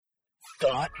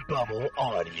Thought Bubble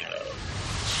Audio.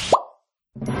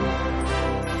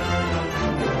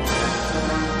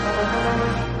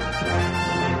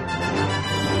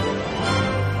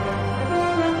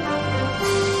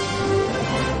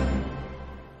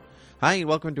 Hi, and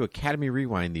welcome to Academy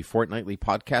Rewind, the fortnightly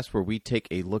podcast where we take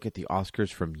a look at the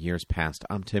Oscars from years past.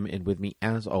 I'm Tim, and with me,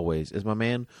 as always, is my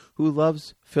man who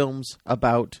loves films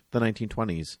about the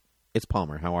 1920s. It's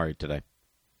Palmer. How are you today?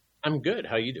 I'm good.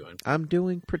 How are you doing? I'm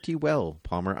doing pretty well,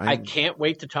 Palmer. I can't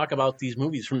wait to talk about these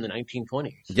movies from the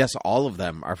 1920s. Yes, all of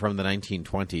them are from the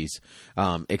 1920s,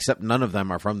 except none of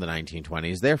them are from the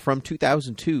 1920s. They're from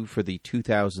 2002 for the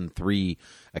 2003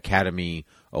 Academy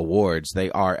Awards.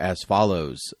 They are as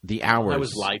follows. The Hours. I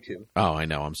was lied to. Oh, I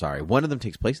know. I'm sorry. One of them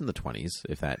takes place in the 20s,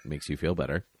 if that makes you feel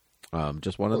better.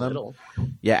 Just one of them? Little.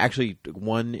 Yeah, actually,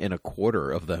 1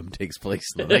 1/4 of them takes place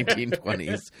in the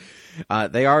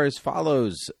 1920s. They are as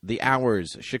follows. The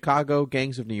Hours, Chicago,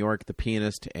 Gangs of New York, The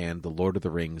Pianist, and The Lord of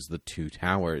the Rings, The Two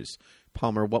Towers.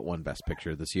 Palmer, what won Best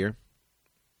Picture this year?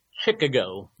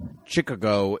 Chicago.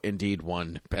 Chicago, indeed,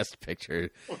 won Best Picture.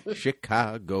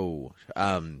 Chicago.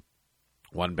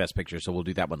 Won Best Picture, so we'll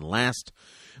do that one last.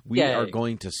 We are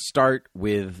going to start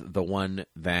with the one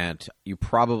that you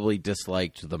probably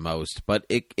disliked the most, but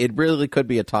it really could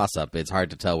be a toss-up. It's hard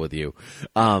to tell with you.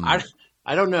 I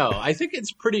don't know. I think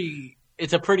it's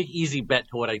a pretty easy bet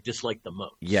to what I dislike the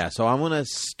most. Yeah, so I want to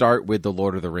start with The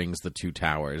Lord of the Rings, The Two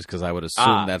Towers, because I would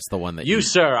assume that's the one that you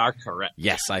sir, are correct.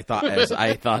 Yes, I thought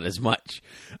as much.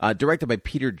 Directed by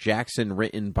Peter Jackson,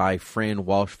 written by Fran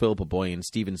Walsh, Philippa Boy, and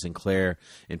Stephen Sinclair,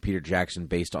 and Peter Jackson,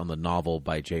 based on the novel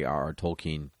by J.R.R.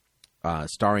 Tolkien.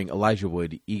 Starring Elijah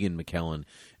Wood, Ian McKellen,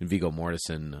 and Viggo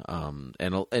Mortensen,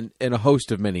 and a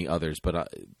host of many others,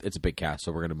 but it's a big cast,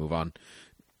 so we're going to move on.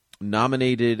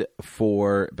 Nominated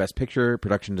for Best Picture,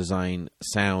 Production Design,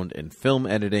 Sound, and Film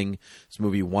Editing. This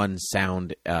movie won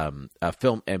sound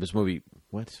film. This movie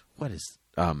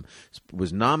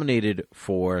was nominated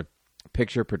for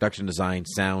Picture, Production Design,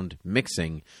 Sound,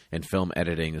 Mixing, and Film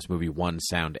Editing. This movie won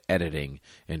Sound Editing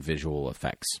and Visual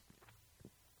Effects.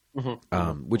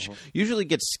 Which usually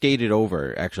gets skated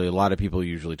over. Actually, a lot of people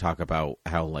usually talk about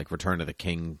how like Return of the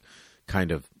King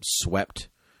kind of swept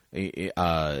the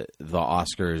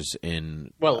Oscars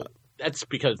in. Well, that's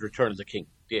because Return of the King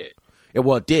did.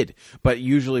 It did, but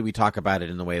usually we talk about it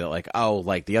in the way that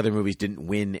like the other movies didn't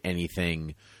win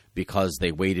anything because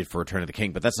they waited for Return of the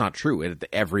King, but that's not true.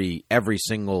 Every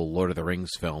single Lord of the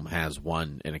Rings film has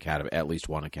won at least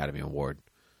one Academy Award.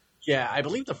 Yeah, I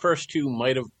believe the first two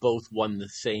might have both won the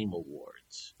same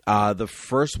awards. The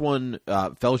first one,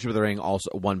 Fellowship of the Ring, also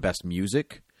won Best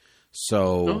Music.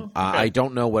 So okay. I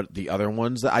don't know what the other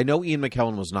ones. I know Ian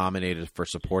McKellen was nominated for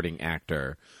Supporting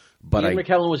Actor, but Ian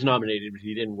McKellen was nominated, but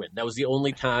he didn't win. That was the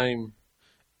only time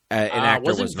an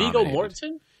actor was Viggo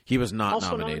Mortensen? He was not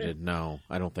also nominated. No,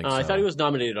 I don't think so. I thought he was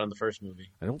nominated on the first movie.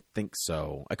 I don't think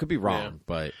so. I could be wrong,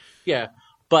 but yeah.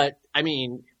 But I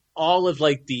mean, all of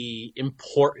like the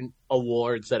important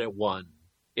awards that it won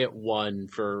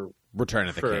for Return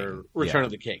of the King. Return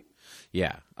of the King.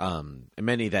 Yeah, and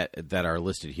many that are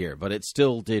listed here, but it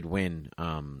still did win.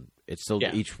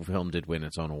 Each film did win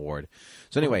its own award.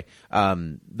 So anyway,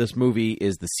 this movie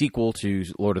is the sequel to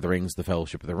Lord of the Rings: The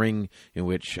Fellowship of the Ring, in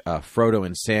which Frodo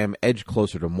and Sam edge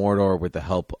closer to Mordor with the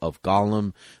help of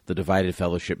Gollum. The divided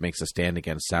Fellowship makes a stand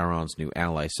against Sauron's new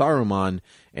ally Saruman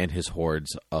and his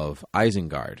hordes of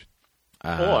Isengard.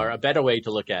 Or a better way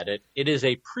to look at it, it is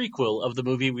a prequel of the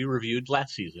movie we reviewed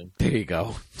last season. There you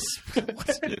go.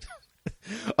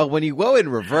 When you go in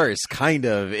reverse, kind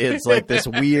of, it's like this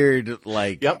weird,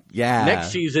 like, yep. Yeah. Next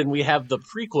season, we have the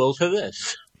prequel to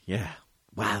this. Yeah.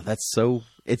 Wow, that's so...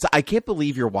 I can't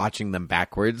believe you're watching them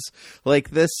backwards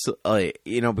like this,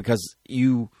 because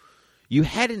you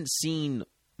hadn't seen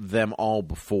them all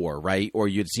before, right? Or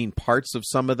you'd seen parts of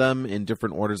some of them in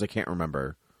different orders. I can't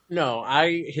remember. No,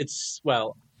 I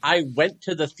went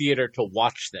to the theater to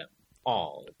watch them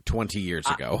all. 20 years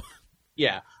ago.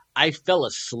 Yeah. I fell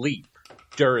asleep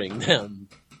during them.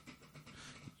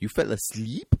 You fell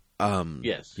asleep?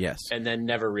 Yes. Yes. And then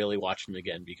never really watched them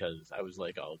again because I was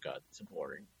like, oh, God, it's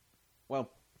boring. Well,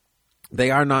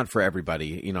 they are not for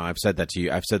everybody. I've said that to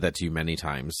you. I've said that to you many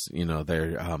times.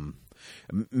 They're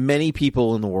many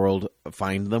people in the world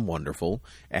find them wonderful,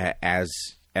 as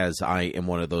I am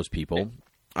one of those people.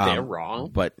 They're wrong.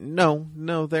 But no,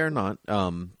 they're not.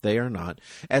 They are not.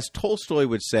 As Tolstoy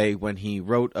would say when he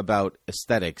wrote about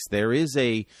aesthetics, there is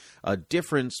a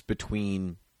difference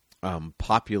between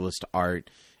populist art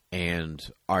and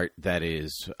art that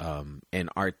is and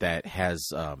art that has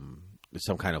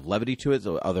some kind of levity to it,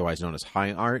 otherwise known as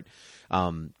high art.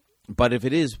 But if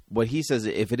it is what he says,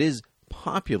 if it is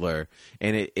popular,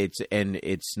 and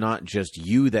it's not just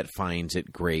you that finds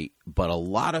it great, but a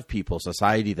lot of people,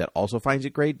 society that also finds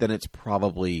it great, then it's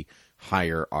probably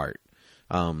higher art.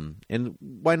 And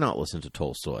why not listen to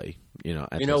Tolstoy?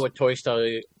 What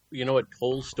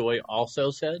Tolstoy also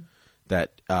said?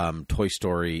 That Toy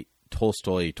Story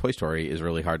is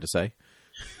really hard to say.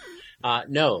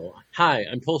 No. Hi,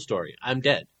 I'm Tolstoy. I'm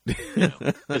dead.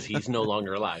 Because he's no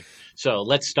longer alive. So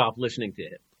let's stop listening to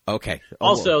him. Okay.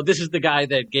 Also, this is the guy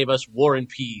that gave us War and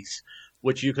Peace,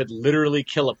 which you could literally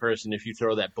kill a person if you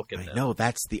throw that book at them. I know,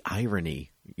 that's the irony.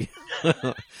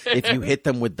 If you hit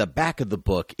them with the back of the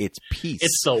book, it's peace.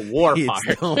 It's the war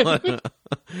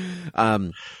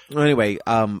part. Anyway,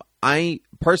 I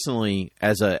personally,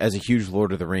 as a huge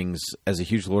Lord of the Rings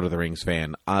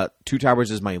fan, Two Towers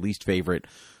is my least favorite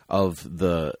of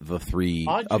the three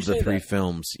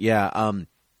films. Yeah.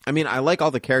 I mean, I like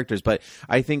all the characters, but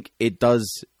I think it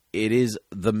is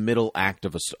the middle act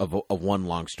of one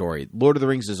long story. Lord of the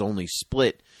Rings is only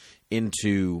split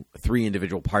into 3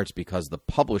 individual parts because the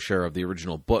publisher of the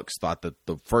original books thought that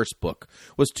the first book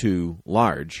was too for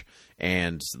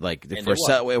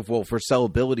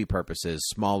sellability purposes,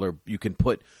 smaller. You can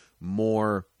put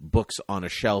more books on a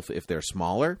shelf if they're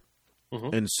smaller.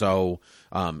 Mm-hmm. And so,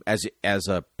 as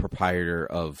a proprietor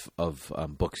of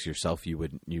books yourself, you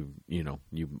would know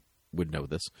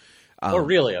this, or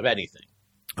really of anything.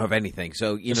 Of anything,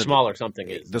 so the smaller something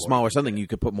is. The smaller something, you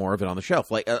could put more of it on the shelf.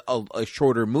 Like a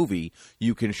shorter movie,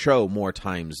 you can show more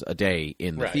times a day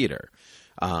in the theater,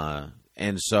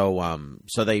 and so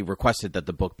they requested that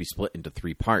the book be split into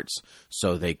 3 parts,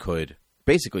 so they could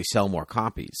basically sell more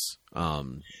copies.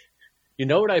 You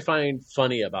know what I find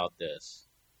funny about this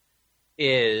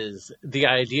is the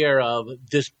idea of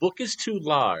this book is too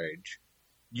large.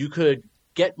 You could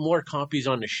get more copies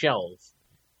on the shelf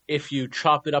if you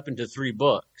chop it up into 3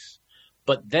 books,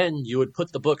 but then you would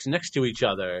put the books next to each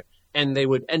other and they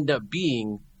would end up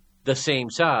being the same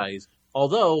size,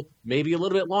 although maybe a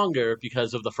little bit longer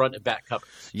because of the front and back covers.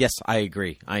 Yes, I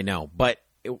agree. I know. But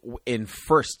in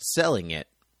first selling it,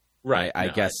 I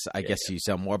guess you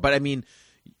sell more. But I mean,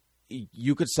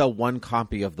 you could sell 1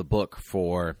 copy of the book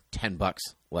for $10,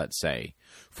 let's say,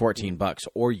 $14,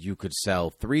 or you could sell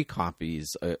 3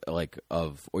 copies or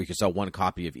you could sell 1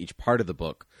 copy of each part of the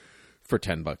book for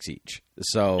 $10 each.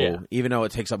 So even though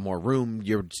it takes up more room,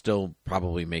 you're still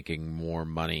probably making more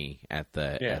money at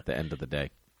the end of the day.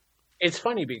 It's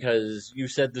funny because you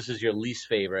said this is your least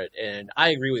favorite, and I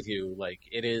agree with you. Like,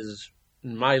 it is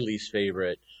my least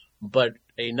favorite. But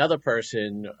another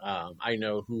person I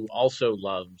know who also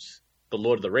loves the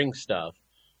Lord of the Rings stuff,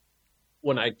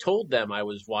 when I told them I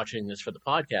was watching this for the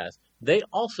podcast, they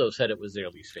also said it was their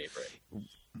least favorite.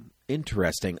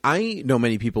 Interesting. I know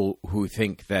many people who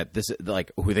think that this is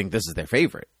their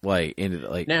favorite.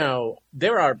 Now,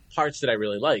 there are parts that I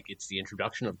really like. It's the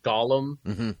introduction of Gollum,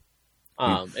 whom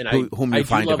you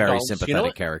find a very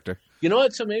sympathetic character. You know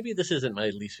what? So maybe this isn't my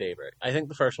least favorite. I think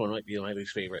the first one might be my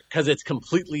least favorite because it's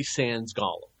completely sans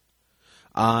Gollum.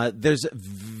 There's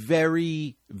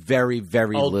very, very,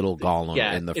 very little Gollum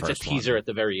in the first one. It's a teaser at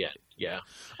the very end. Yeah.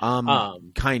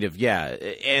 Kind of, yeah.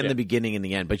 And the beginning and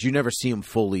the end, but you never see him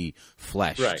fully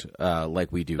fleshed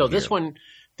like we do So here.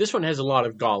 this one has a lot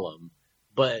of Gollum,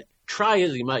 but try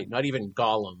as he might, not even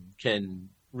Gollum can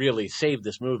really save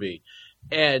this movie.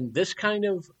 And this kind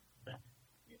of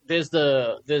there's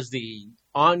the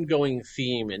ongoing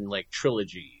theme in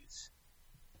trilogies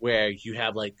where you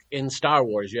have in Star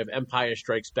Wars you have Empire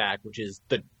Strikes Back, which is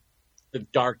the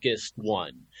darkest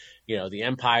one. The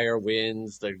Empire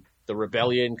wins, the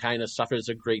rebellion kind of suffers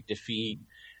a great defeat,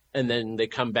 and then they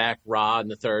come back raw in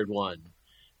the third one.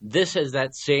 This has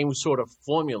that same sort of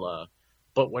formula,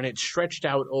 but when it's stretched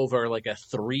out over a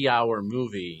 3-hour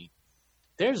movie,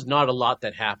 there's not a lot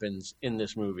that happens in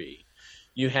this movie.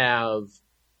 You have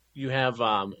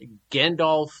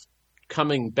Gandalf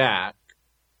coming back,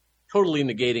 totally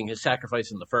negating his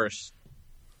sacrifice in the first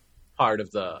part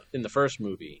in the first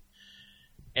movie,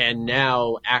 and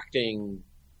now acting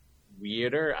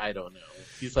weirder. I don't know.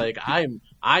 He's like, I'm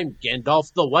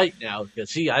Gandalf the White now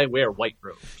because I wear white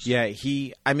robes. Yeah,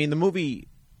 the movie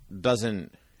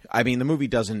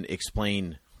doesn't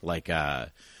explain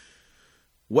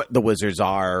what the wizards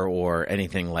are or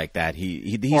anything like that.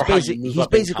 He's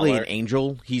basically an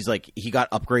angel. He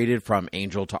got upgraded from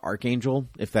angel to archangel,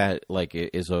 if that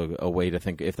is a way to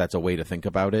think, if that's a way to think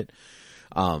about it.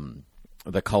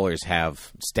 The colors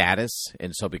have status,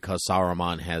 and so because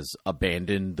Saruman has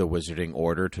abandoned the Wizarding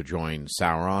Order to join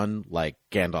Sauron,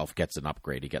 Gandalf gets an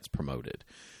upgrade. He gets promoted.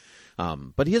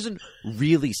 But he doesn't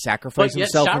really sacrifice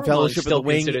himself in Fellowship of the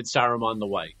Ring. Considered Saruman the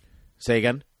White. Say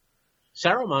again?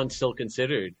 Saruman's still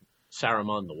considered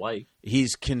Saruman the White.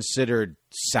 He's considered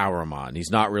Sauron. He's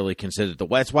not really considered the.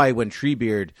 That's why when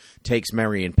Treebeard takes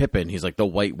Merry and Pippin, he's like the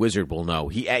White Wizard will know.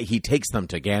 He takes them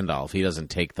to Gandalf. He doesn't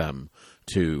take them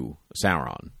to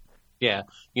Sauron. Yeah,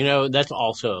 that's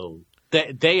also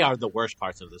they are the worst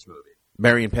parts of this movie.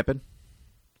 Merry and Pippin?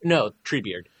 No,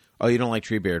 Treebeard. Oh, you don't like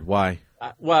Treebeard? Why?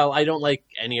 Well, I don't like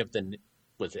any of the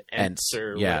was it Ents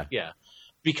or yeah,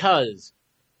 because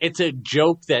it's a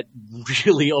joke that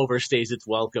really overstays its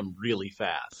welcome really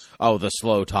fast. Oh, the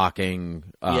slow talking.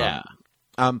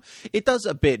 It does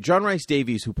a bit. John Rhys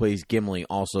Davies, who plays Gimli,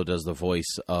 also does the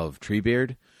voice of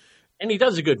Treebeard, and he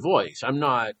does a good voice.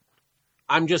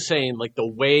 I'm just saying, like the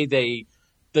way the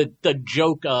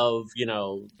joke of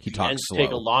he talks Ents slow.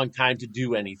 take a long time to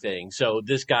do anything, so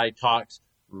this guy talks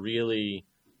really,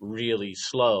 really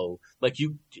slow. Like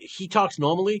he talks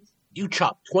normally. You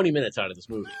chop 20 minutes out of this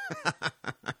movie.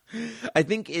 I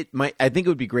think it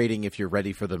would be grating if you're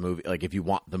ready for the movie, like if you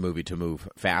want the movie to move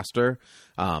faster.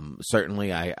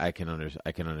 Certainly, I can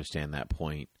understand that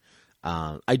point.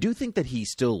 I do think that he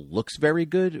still looks very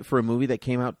good for a movie that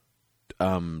came out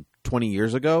 20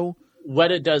 years ago.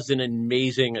 Weta does an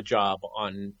amazing job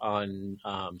on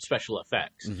special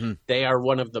effects. Mm-hmm. They are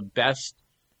one of the best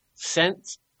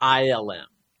since ILM.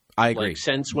 I agree. Like,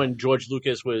 since when George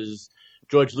Lucas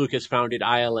founded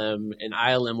ILM, and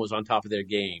ILM was on top of their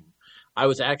game. It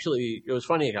was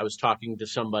funny, I was talking to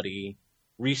somebody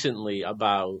recently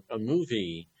about a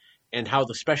movie and how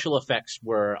the special effects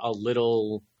were a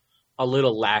little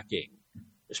lacking,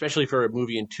 especially for a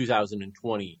movie in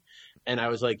 2020. And I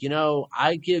was like,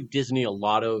 I give Disney a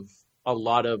lot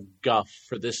of guff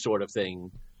for this sort of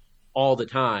thing all the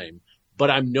time, but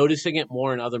I'm noticing it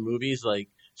more in other movies. Like,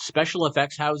 special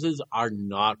effects houses are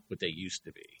not what they used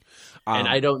to be. And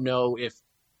I don't know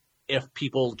if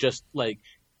people just like,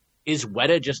 is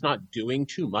Weta just not doing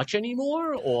too much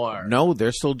anymore, or no,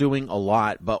 they're still doing a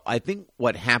lot. But I think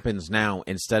what happens now,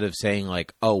 instead of saying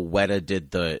like, oh, Weta did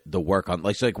the work on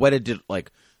Weta did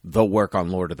like the work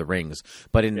on Lord of the Rings,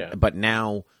 but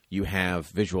now you have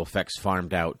visual effects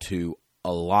farmed out to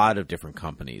a lot of different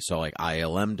companies. So like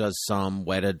ILM does some,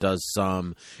 Weta does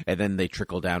some, and then they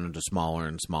trickle down into smaller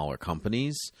and smaller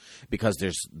companies because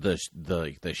there's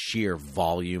the sheer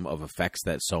volume of effects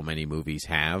that so many movies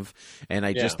have. And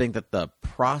I just think that the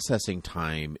processing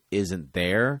time isn't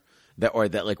there, that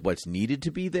like what's needed to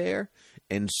be there.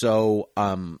 And so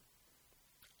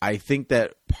I think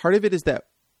that part of it is that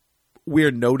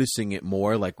we're noticing it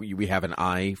more, like we have an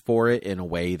eye for it in a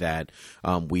way that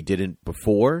we didn't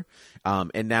before.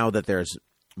 And now that there's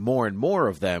more and more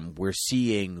of them, we're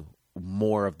seeing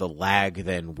more of the lag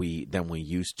than we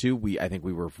used to. I think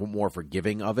we were more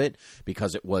forgiving of it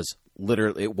because it was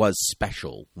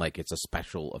special, like it's a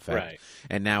special effect. Right.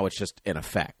 And now it's just an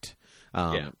effect.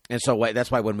 And so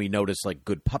that's why when we notice like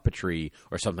good puppetry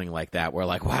or something like that, we're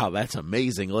like, wow, that's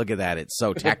amazing. Look at that. It's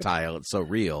so tactile. It's so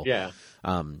real. Yeah.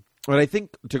 But I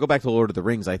think, to go back to Lord of the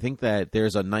Rings, I think that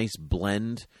there's a nice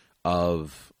blend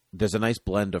of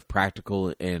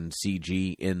practical and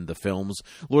CG in the films.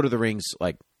 Lord of the Rings,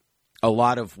 like a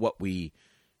lot of what we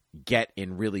get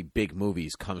in really big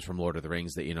movies comes from Lord of the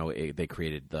Rings. That they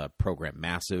created the program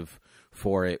Massive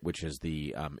for it, which is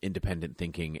the independent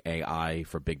thinking AI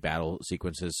for big battle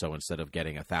sequences. So instead of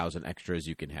getting 1,000 extras,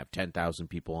 you can have 10,000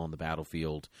 people on the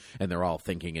battlefield, and they're all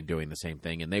thinking and doing the same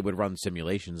thing. And they would run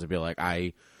simulations and be like,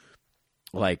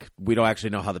 we don't actually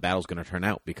know how the battle's going to turn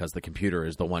out because the computer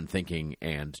is the one thinking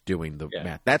and doing the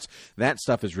math. That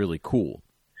stuff is really cool.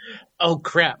 Oh,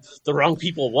 crap. The wrong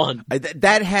people won.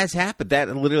 That has happened.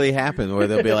 That literally happened where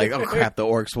they'll be like, oh, crap, the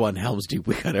orcs won. Helm's Deep.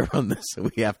 We got to run this.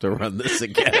 We have to run this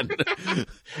again.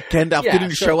 Gandalf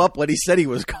didn't show up when he said he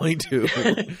was going to.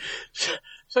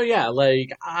 So,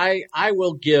 like, I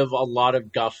will give a lot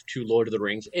of guff to Lord of the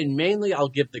Rings. And mainly I'll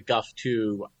give the guff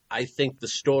to, I think the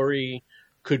story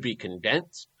could be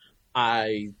condensed.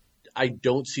 I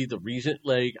don't see the reason.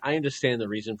 Like, I understand the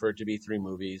reason for it to be 3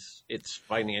 movies. It's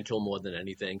financial more than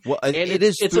anything. Well,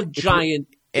 it's a giant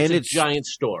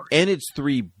story, and it's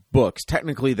 3 books.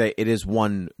 Technically, it is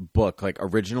 1 book, like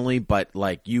originally. But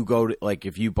like you go to, like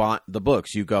if you bought the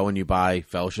books, you go and you buy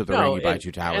Fellowship of the Ring, you buy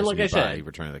Two Towers, and you buy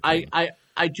Return of the King.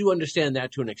 I do understand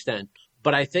that to an extent,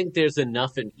 but I think there's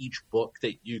enough in each book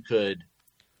that you could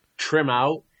trim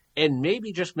out and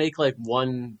maybe just make like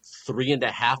 1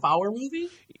 3.5-hour movie.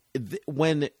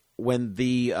 When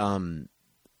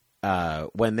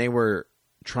they were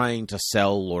trying to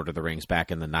sell Lord of the Rings back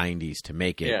in the 90s to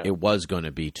make it, it was going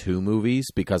to be 2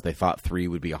 movies because they thought 3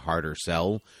 would be a harder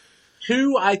sell.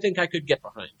 2, I think I could get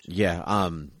behind. Yeah,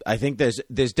 I think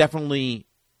there's definitely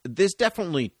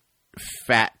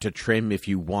fat to trim if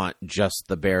you want just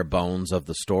the bare bones of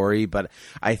the story. But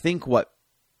I think what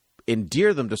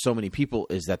endear them to so many people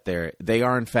is that they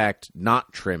are in fact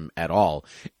not trim at all,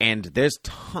 and there's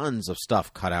tons of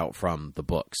stuff cut out from the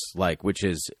books, like which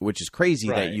is crazy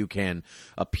that you can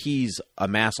appease a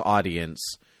mass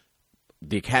audience,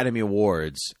 the Academy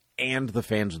Awards, and the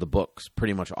fans of the books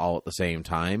pretty much all at the same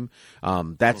time.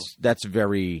 That's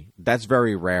very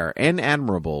rare and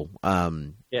admirable.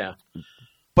 Yeah.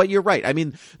 But you're right. I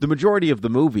mean, the majority of the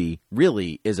movie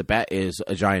really is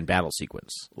a giant battle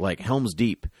sequence. Like Helm's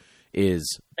Deep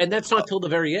is, and that's not till the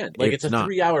very end. Like it's a not.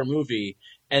 3-hour movie,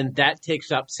 and that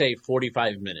takes up, say,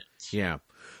 45 minutes. Yeah.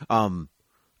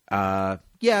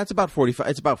 It's about 45.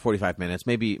 It's about 45 minutes,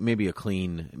 maybe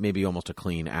almost a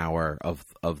clean hour of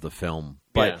the film.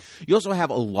 But you also have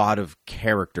a lot of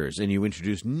characters, and you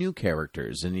introduce new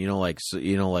characters, and like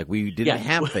we didn't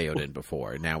have Theoden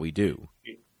before, now we do.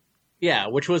 Yeah,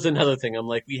 which was another thing. I'm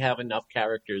like, we have enough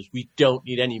characters. We don't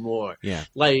need any more. Yeah.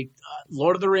 Like,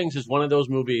 Lord of the Rings is one of those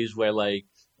movies where, like,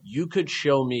 you could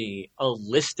show me a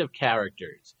list of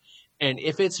characters, and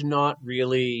if it's not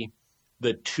really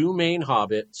the two main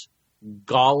hobbits,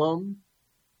 Gollum,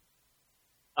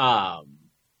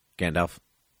 Gandalf,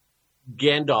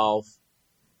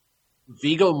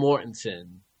 Viggo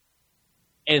Mortensen,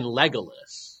 and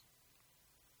Legolas,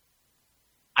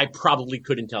 I probably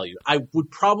couldn't tell you. I would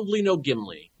probably know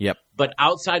Gimli. Yep. But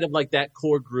outside of like that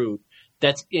core group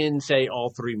that's in, say,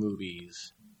 all three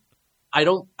movies, I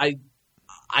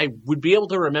would be able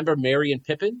to remember Merry and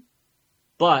Pippin,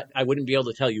 but I wouldn't be able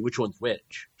to tell you which one's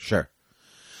which. Sure.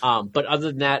 But other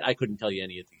than that, I couldn't tell you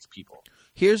any of these people.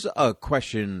 Here's a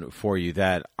question for you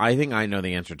that I think I know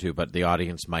the answer to, but the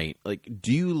audience might. Like,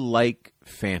 do you like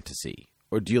fantasy?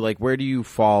 Or do you where do you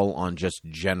fall on just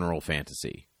general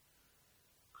fantasy?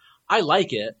 I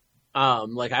like it.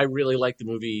 I really like the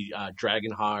movie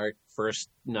Dragonheart, First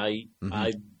Night.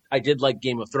 Mm-hmm. I did like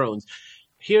Game of Thrones.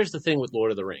 Here's the thing with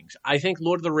Lord of the Rings. I think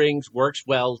Lord of the Rings works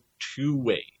well two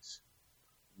ways.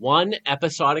 One,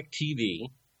 episodic TV,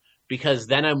 because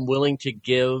then I'm willing to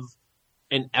give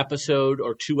an episode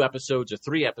or 2 episodes or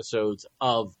 3 episodes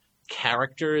of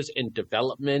characters and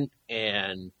development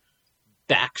and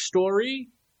backstory,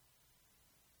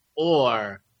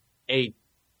 or a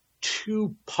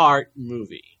 2-part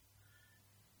movie.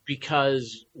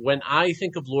 Because when I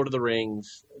think of Lord of the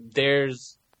Rings,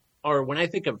 when I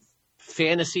think of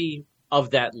fantasy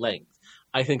of that length,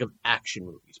 I think of action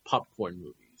movies, popcorn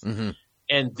movies. Mm-hmm.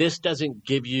 And this doesn't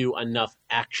give you enough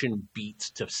action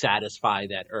beats to satisfy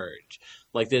that urge.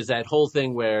 Like there's that whole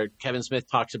thing where Kevin Smith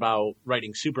talks about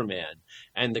writing Superman,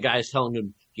 and the guy's telling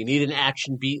him, you need an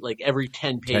action beat like every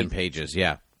 10 pages. 10 pages,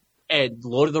 yeah. And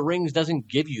Lord of the Rings doesn't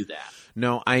give you that.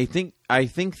 No, I think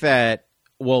that,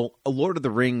 well, Lord of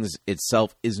the Rings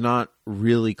itself is not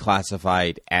really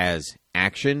classified as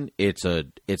action. It's a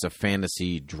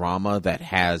fantasy drama that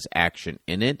has action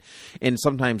in it. And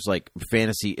sometimes like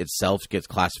fantasy itself gets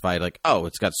classified like, oh,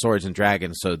 it's got swords and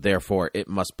dragons, so therefore it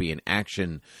must be an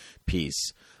action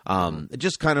piece.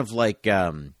 Just kind of like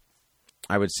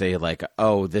I would say like,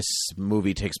 oh, this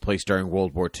movie takes place during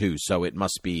World War II, so it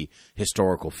must be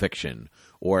historical fiction,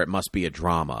 or it must be a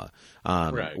drama.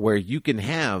 Right. Where you can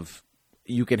have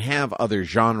other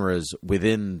genres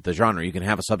within the genre. You can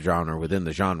have a subgenre within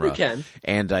the genre. You can.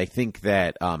 And I think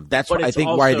that that's But I think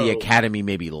also, why the Academy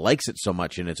maybe likes it so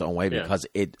much in its own way, because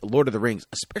Lord of the Rings,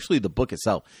 especially the book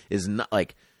itself, is not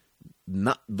like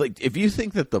if you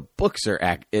think that the books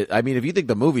are if you think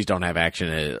the movies don't have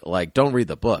action, don't read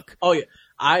the book. Oh yeah.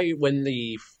 When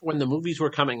the movies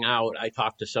were coming out, I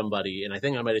talked to somebody, and I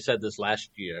think I might have said this last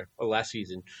year or last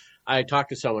season. I talked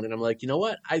to someone, and I'm like, you know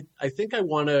what? I think I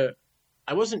want to.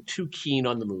 I wasn't too keen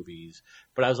on the movies,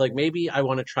 but I was like, maybe I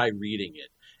want to try reading it.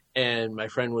 And my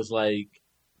friend was like,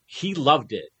 he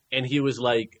loved it, and he was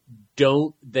like,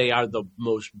 they are the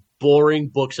most boring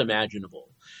books imaginable.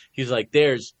 He's like,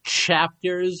 there's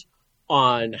chapters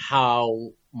on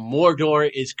how Mordor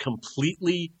is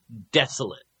completely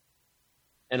desolate.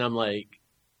 And I'm like,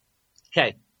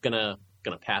 okay, gonna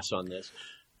pass on this.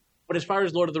 But as far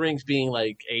as Lord of the Rings being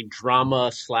like a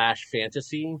drama /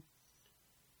 fantasy,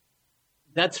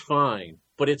 that's fine.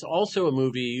 But it's also a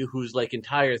movie whose like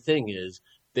entire thing is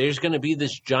there's going to be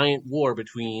this giant war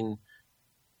between,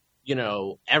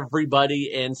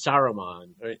 everybody and Sauron.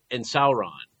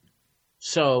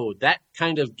 So that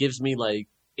kind of gives me like,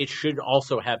 it should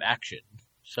also have action.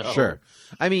 So. Sure.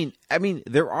 I mean,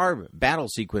 there are battle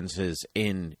sequences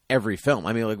in every film.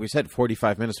 I mean, like we said,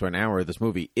 45 minutes to an hour of this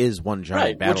movie is one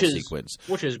giant battle sequence.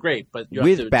 Which is great, but you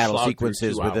with battle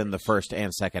sequences within the first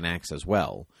and second acts as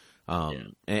well.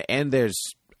 And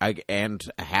there's And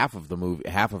half of the movie,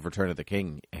 half of Return of the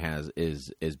King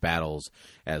is battles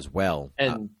as well.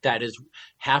 And that is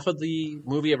half of the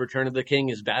movie of Return of the King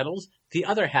is battles. The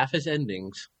other half is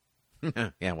endings.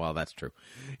 Yeah, well, that's true.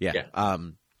 Yeah. Yeah.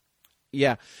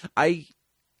 Yeah.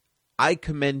 I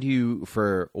commend you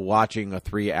for watching a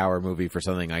 3-hour movie for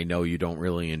something I know you don't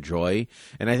really enjoy.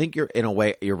 And I think you're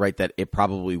right that it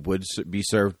probably would be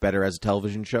served better as a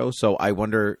television show. So I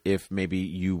wonder if maybe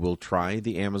you will try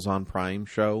the Amazon Prime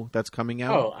show that's coming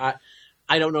out. Oh,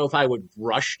 I don't know if I would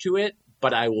rush to it,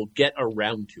 but I will get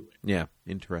around to it. Yeah.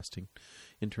 Interesting.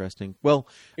 Well,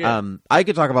 Yeah. I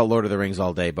could talk about Lord of the Rings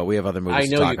all day, but we have other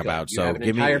movies to talk about. You So have an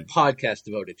give entire me podcast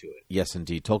devoted to it. yes,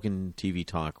 indeed, Tolkien TV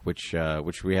Talk, which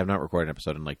we have not recorded an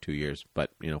episode in like 2 years. But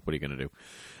what are you going to do?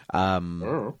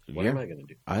 What am I going to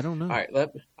do? I don't know. All right,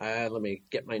 let me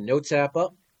get my notes app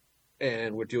up,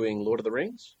 and we're doing Lord of the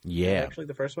Rings. Yeah. Actually,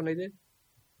 the first one I did.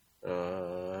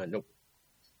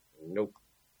 Nope.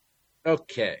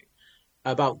 Okay.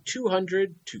 About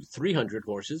 200 to 300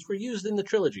 horses were used in the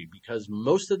trilogy because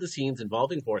most of the scenes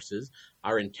involving horses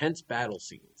are intense battle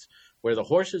scenes where the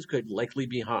horses could likely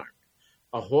be harmed.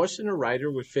 A horse and a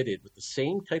rider were fitted with the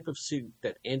same type of suit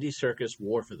that Andy Serkis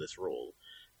wore for this role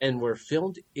and were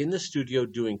filmed in the studio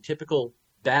doing typical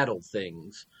battle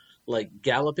things like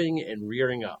galloping and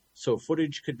rearing up, so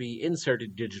footage could be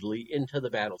inserted digitally into the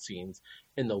battle scenes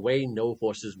in the way no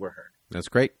horses were hurt. That's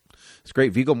great. It's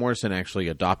great. Viggo Mortensen actually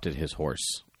adopted his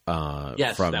horse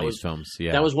Yes, from that these was- films.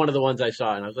 Yeah, That was one of the ones I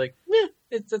saw, and I was like,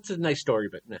 that's a nice story,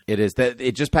 but nah. it is. That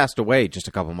it just passed away just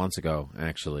a couple months ago,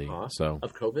 actually. Aw. So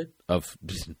Of COVID? of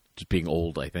just being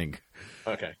old, I think.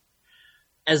 Okay.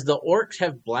 As the orcs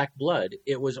have black blood,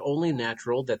 it was only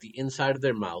natural that the inside of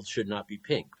their mouths should not be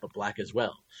pink, but black as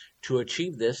well. To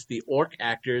achieve this, the orc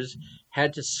actors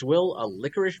had to swill a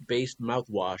licorice-based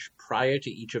mouthwash prior to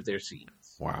each of their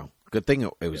scenes. Wow, good thing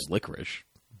it was licorice,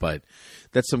 but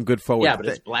that's some good forward. Yeah, but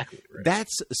it's black licorice.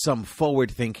 That's some forward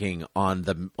thinking on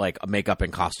the makeup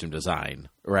and costume design,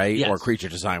 right? Yes. Or creature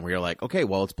design, where you're like, okay,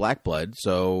 well, it's black blood,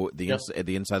 so the Yep.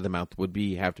 the inside of the mouth would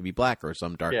have to be black or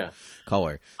some dark Yeah.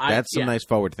 color. That's some nice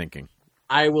forward thinking.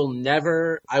 I will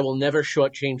never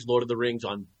shortchange Lord of the Rings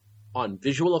on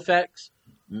visual effects,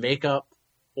 makeup,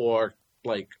 or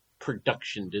like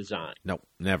production design. No,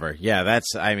 never. Yeah,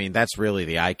 that's really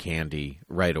the eye candy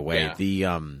right away.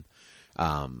 Yeah.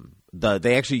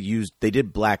 They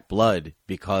did Black Blood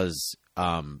because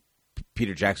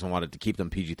Peter Jackson wanted to keep them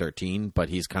PG-13, but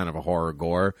he's kind of a horror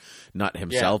gore nut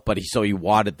himself. But he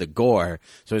wanted the gore,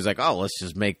 so he's like, oh, let's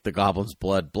just make the goblin's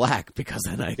blood black because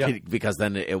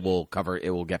then it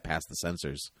will get past the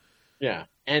censors. Yeah,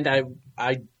 and I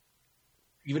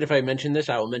even if I mention this,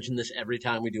 I will mention this every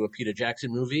time we do a Peter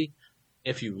Jackson movie.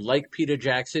 If you like Peter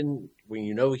Jackson, when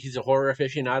you know he's a horror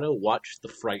aficionado, watch The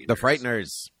Frighteners. The Frighteners,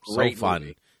 so Great fun,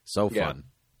 movie. so Yeah. fun.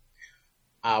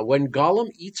 When Gollum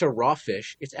eats a raw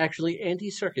fish, it's actually Andy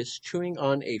Serkis chewing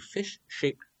on a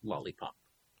fish-shaped lollipop.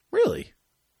 Really?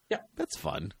 Yeah. That's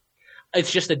fun.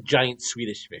 It's just a giant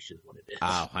Swedish fish is what it is.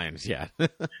 Oh, I understand.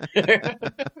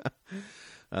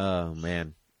 Oh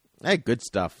man, hey, good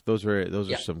stuff. Those are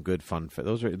some good fun.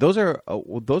 Those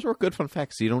were good fun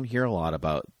facts. You don't hear a lot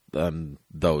about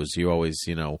those. You always,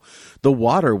 the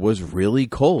water was really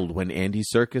cold when Andy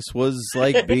Serkis was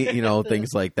like, things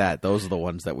like that. Those are the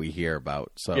ones that we hear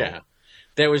about. So Yeah,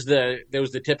 there was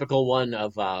the typical one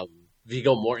of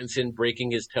Viggo Mortensen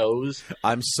breaking his toes.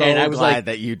 I'm so And I was glad like-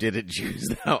 that you didn't choose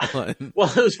that one. Well,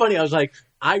 it was funny. I was like,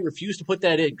 I refuse to put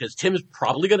that in because Tim's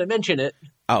probably going to mention it.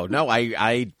 Oh, no,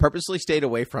 I purposely stayed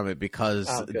away from it because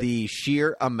Oh, good. the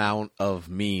sheer amount of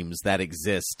memes that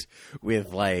exist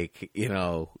with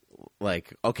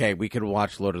okay, we could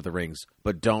watch Lord of the Rings,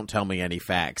 but don't tell me any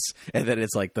facts. And then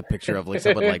it's like the picture of like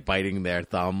someone like biting their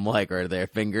thumb or their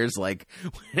fingers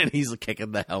when he's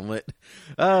kicking the helmet.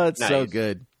 Oh, it's so Nice.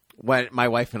 good. When my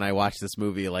wife and I watched this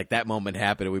movie, like that moment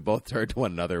happened and we both turned to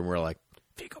one another and we're like,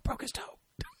 Viggo broke his toe.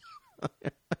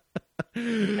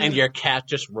 And your cat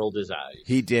just rolled his eyes.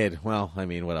 He did. Well, I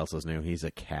mean, what else is new? He's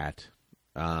a cat.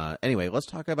 Anyway, let's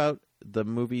talk about the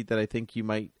movie that I think you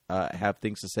might have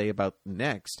things to say about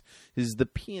next. This is The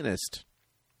Pianist,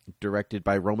 directed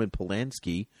by Roman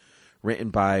Polanski, written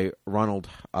by Ronald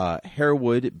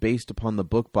Harewood, based upon the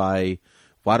book by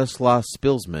Władysław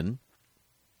Spilsman.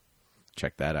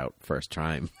 Check that out. First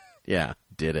time. Yeah,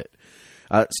 did it.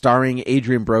 Starring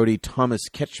Adrian Brody, Thomas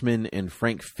Kretschmann, and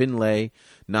Frank Finlay.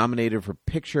 Nominated for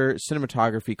picture,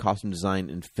 cinematography, costume design,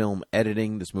 and film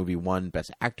editing. This movie won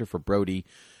Best Actor for Brody,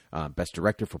 Best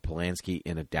Director for Polanski,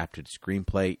 and Adapted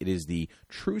Screenplay. It is the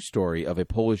true story of a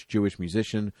Polish Jewish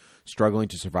musician struggling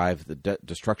to survive the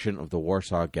destruction of the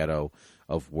Warsaw Ghetto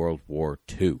of World War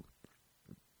II.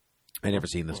 I'd never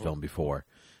seen this film before.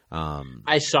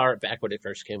 I saw it back when it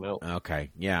first came out.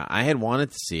 Okay, yeah, I had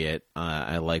wanted to see it.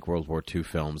 I like World War II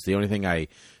films. The only thing I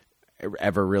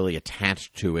ever really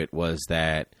attached to it was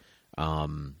that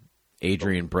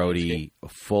Adrian Brody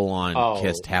full-on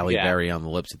kissed Halle Berry on the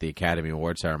lips at the Academy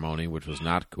Award ceremony, which was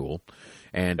not cool.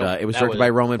 And it was directed by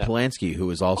Roman Polanski, who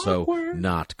was also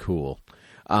not cool.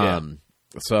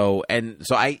 So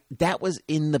that was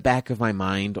in the back of my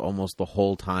mind almost the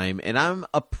whole time. And I'm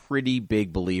a pretty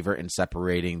big believer in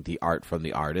separating the art from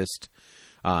the artist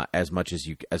as much as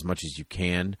you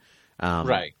can.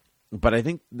 Right. But I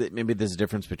think that maybe there's a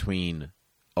difference between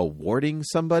awarding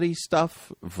somebody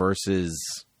stuff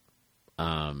versus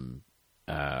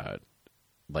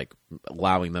like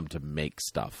allowing them to make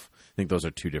stuff. I think those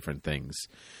are two different things.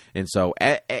 And so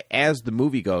as the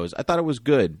movie goes, I thought it was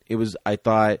good. I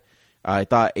thought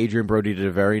Adrian Brody did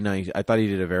a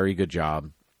very good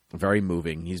job. Very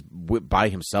moving. He's by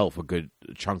himself a good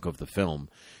chunk of the film.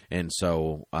 And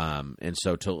so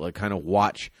to like kind of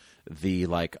watch the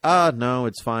like, no,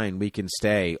 it's fine, we can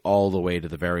stay all the way to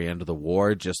the very end of the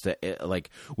war. Just to,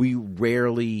 like, we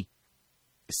rarely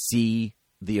see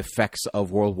the effects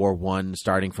of World War I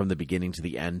starting from the beginning to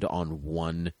the end on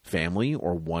one family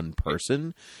or one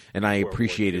person, and I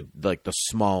appreciated like the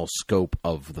small scope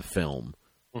of the film.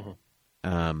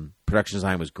 Mm-hmm. Production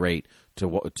design was great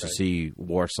to see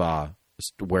Warsaw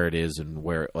where it is and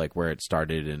where it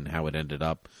started and how it ended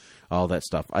up. All that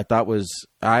stuff I thought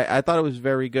it was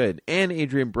very good. And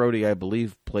Adrian Brody, I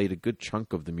believe, played a good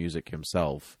chunk of the music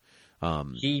himself.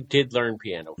 He did learn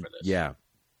piano for this. Yeah.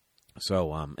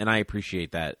 So, and I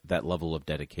appreciate that level of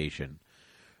dedication.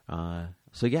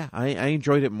 So yeah, I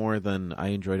enjoyed it more than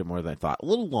I thought. A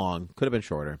little long, could have been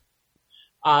shorter.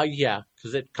 Yeah,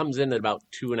 because it comes in at about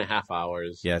 2.5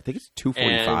 hours. Yeah, I think it's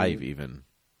 2:45 even.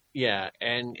 Yeah,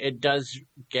 and it does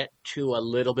get to a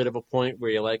little bit of a point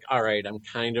where you're like, all right, I'm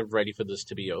kind of ready for this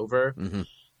to be over. Mm-hmm.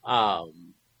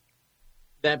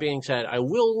 That being said, I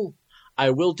will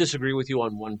disagree with you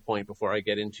on one point before I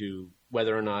get into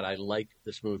whether or not I like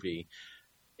this movie.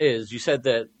 Is you said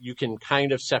that you can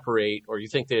kind of separate, or you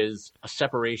think there's a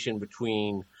separation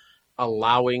between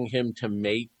allowing him to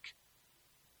make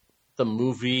the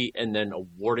movie and then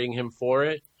awarding him for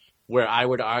it, where I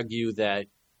would argue that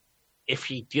if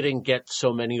he didn't get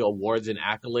so many awards and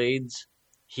accolades,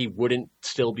 he wouldn't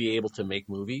still be able to make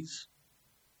movies.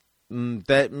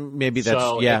 Okay.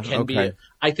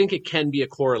 I think it can be a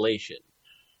correlation.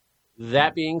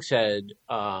 That being said,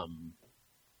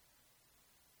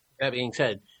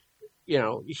 you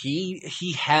know,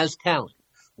 he has talent.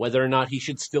 Whether or not he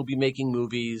should still be making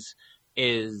movies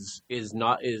is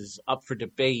up for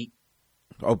debate.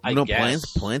 Oh no,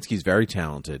 Polanski's very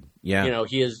talented. Yeah, you know,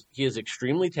 he is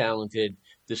extremely talented.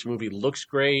 This movie looks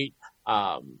great.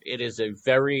 It is a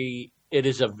very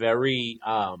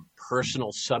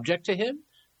personal subject to him.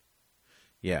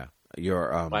 Yeah,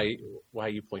 you're. Why are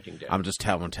you pointing down? I'm just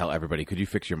tell everybody. Could you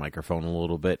fix your microphone a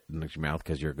little bit in your mouth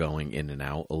because you're going in and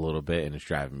out a little bit and it's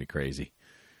driving me crazy.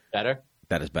 Better.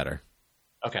 That is better.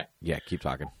 Okay. Yeah, keep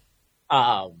talking.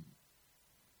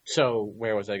 So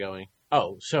where was I going?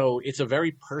 Oh, so it's a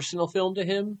very personal film to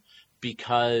him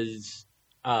because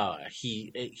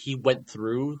he went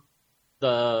through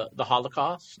the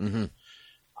Holocaust. Mm-hmm.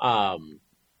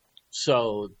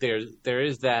 So there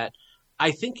is that.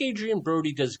 I think Adrian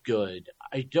Brody does good.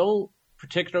 I don't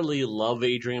particularly love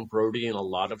Adrian Brody in a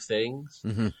lot of things.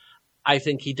 Mm-hmm. I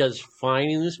think he does fine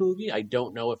in this movie. I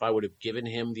don't know if I would have given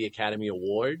him the Academy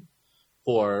Award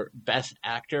for Best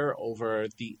Actor over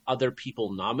the other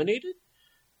people nominated.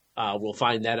 We'll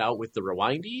find that out with the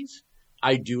Rewindies.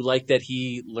 I do like that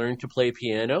he learned to play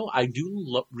piano. I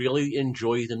do really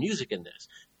enjoy the music in this.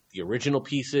 The original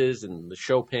pieces and the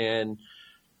Chopin.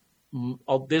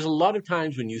 There's a lot of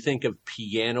times when you think of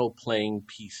piano playing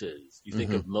pieces, you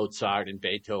think Mm-hmm. of Mozart and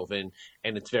Beethoven,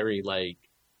 and it's very like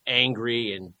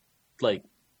angry and like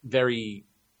very,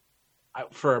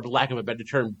 for lack of a better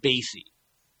term, bassy.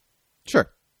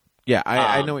 Sure. Yeah,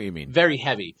 I know what you mean. Very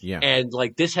heavy. Yeah. And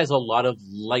like this has a lot of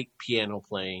light piano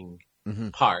playing Mm-hmm.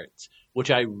 parts, which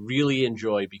I really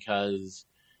enjoy because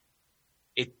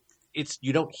it's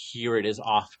you don't hear it as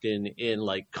often in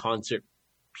like concert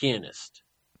pianist.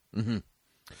 Mm-hmm.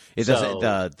 It doesn't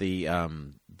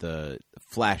the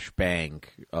flash bang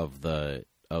of the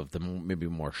of the maybe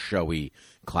more showy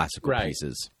classical Right.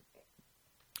 pieces.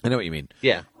 I know what you mean.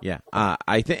 Yeah. Yeah,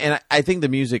 I think the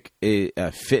music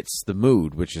fits the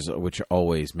mood, which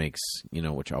always makes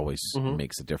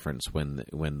makes a difference when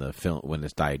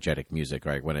it's diegetic music,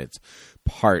 right? When it's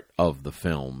part of the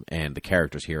film and the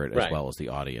characters hear it as Right. well as the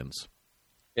audience.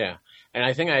 Yeah. And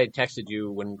I think I had texted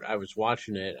you when I was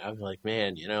watching it. I was like,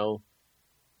 man,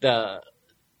 the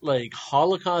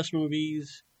Holocaust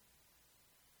movies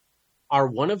are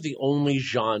one of the only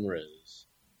genres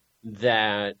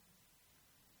that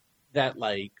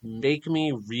make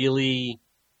me really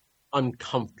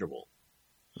uncomfortable.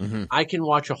 Mm-hmm. I can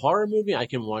watch a horror movie, I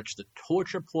can watch the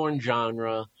torture porn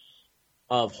genre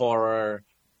of horror,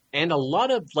 and a lot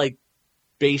of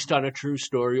based on a true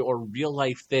story or real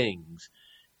life things,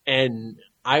 and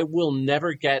I will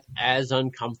never get as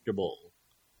uncomfortable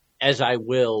as I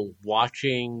will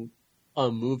watching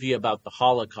a movie about the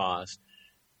Holocaust,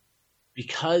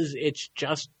 because it's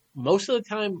just most of the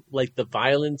time the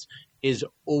violence is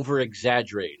over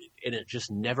exaggerated, and it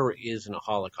just never is in a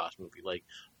Holocaust movie.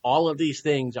 All of these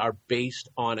things are based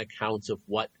on accounts of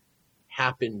what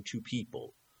happened to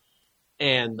people.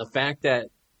 And the fact that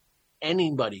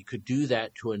anybody could do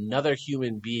that to another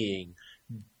human being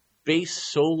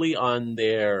based solely on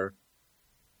their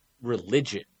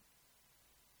religion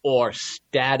or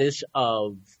status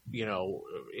of,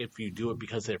 if you do it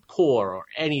because they're poor or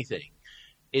anything,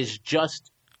 is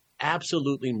just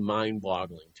absolutely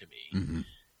mind-boggling to me. Mm-hmm.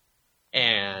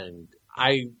 And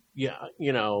you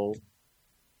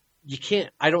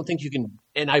can't, I don't think you can,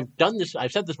 and I've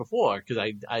said this before, because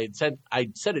I said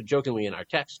it jokingly in our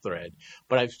text thread,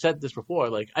 but I've said this before,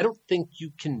 I don't think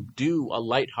you can do a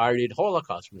lighthearted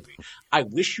Holocaust movie. I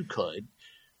wish you could,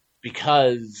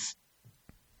 because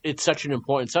it's such an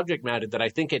important subject matter that I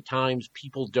think at times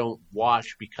people don't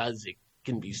watch because it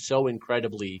can be so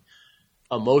incredibly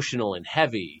emotional and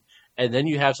heavy. And then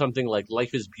you have something like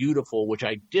Life is Beautiful, which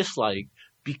I dislike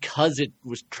because it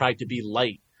was tried to be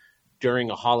light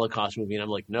during a Holocaust movie. And I'm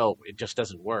like, no, it just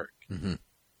doesn't work. Mm-hmm.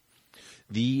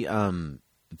 The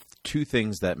two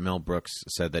things that Mel Brooks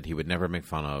said that he would never make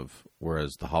fun of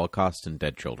was the Holocaust and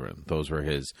dead children. Those were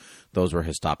his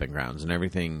stopping grounds, and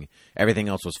everything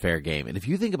else was fair game. And if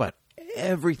you think about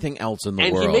everything else in the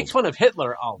world, and he makes fun of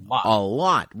Hitler a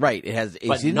lot, right? He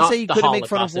didn't not say you the couldn't make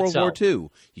fun of Holocaust World War itself. II.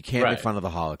 You can't make Right. fun of the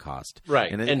Holocaust,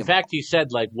 right? And In fact, he said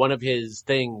one of his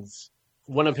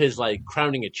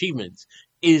crowning achievements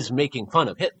is making fun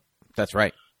of Hitler. that's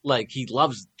right. He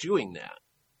loves doing that,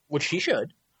 which he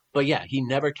should. But yeah, he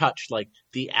never touched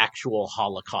the actual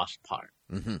Holocaust part.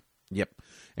 Mm-hmm. Yep,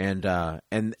 and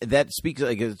that speaks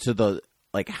to the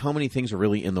how many things are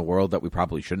really in the world that we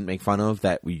probably shouldn't make fun of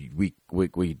that we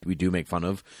do make fun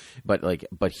of,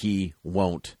 but he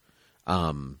won't,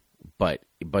 but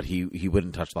he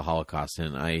wouldn't touch the Holocaust.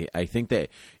 And I think that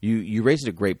you raised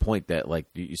a great point that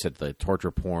you said the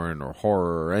torture porn or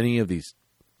horror or any of these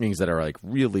things that are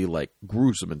really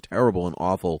gruesome and terrible and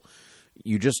awful.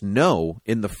 You just know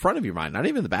in the front of your mind, not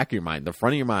even in the back of your mind, the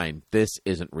front of your mind, this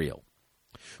isn't real.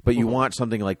 But you watch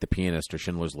something like The Pianist or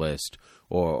Schindler's List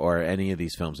or any of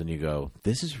these films, and you go,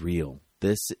 this is real.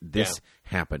 This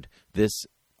happened. This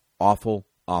awful,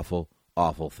 awful,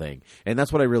 awful thing. And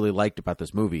that's what I really liked about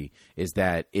this movie, is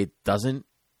that it doesn't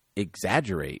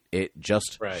exaggerate. It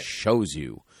just shows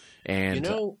you. And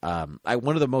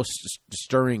one of the most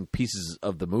stirring pieces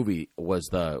of the movie was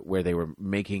where they were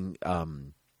making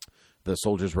the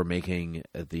soldiers were making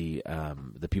the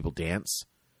people dance.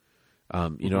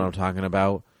 You know what I'm talking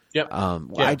about? Yep.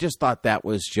 I just thought that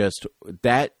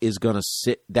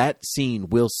scene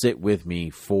will sit with me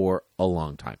for a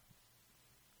long time.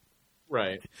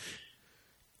 Right.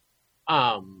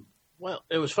 Well,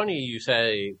 it was funny you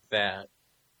say that,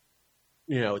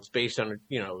 it's based on,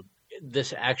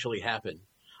 this actually happened.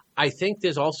 I think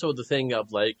there's also the thing of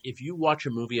if you watch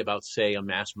a movie about, say, a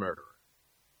mass murderer,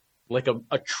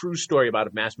 a true story about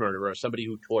a mass murderer or somebody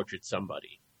who tortured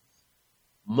somebody,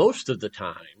 most of the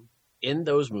time in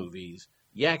those movies,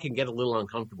 it can get a little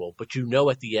uncomfortable, but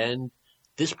at the end,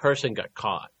 this person got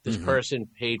caught. This person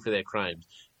paid for their crimes,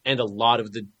 and a lot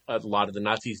of the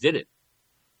Nazis did it.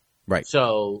 Right.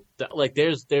 So,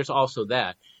 there's also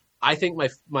that. I think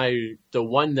the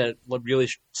one that really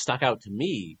stuck out to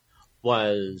me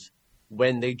was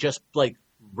when they just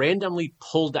randomly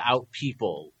pulled out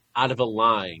people out of a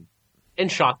line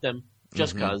and shot them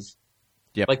just because.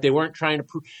 Yep. They weren't trying to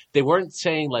prove, they weren't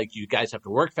saying you guys have to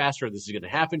work faster, this is going to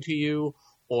happen to you,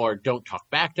 or don't talk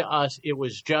back to us. It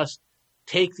was just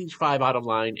take these 5 out of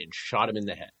line and shot them in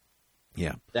the head.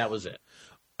 Yeah. That was it.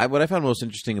 What I found most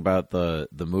interesting about the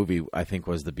movie, I think,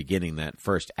 was the beginning, that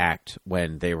first act,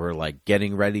 when they were like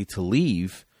getting ready to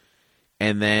leave,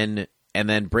 and then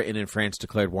Britain and France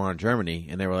declared war on Germany,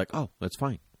 and they were like, "Oh, that's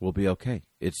fine. We'll be okay.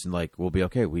 It's like, we'll be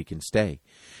okay. We can stay."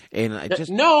 And I just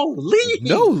no, leave,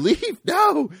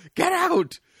 no, get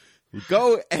out,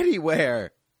 go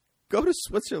anywhere, go to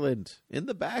Switzerland. In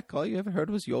the back, all you ever heard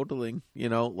was yodeling.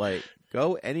 Like,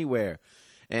 go anywhere.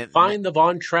 And find the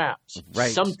Von Trapps.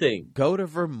 Right. Something. Go to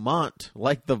Vermont,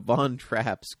 like the Von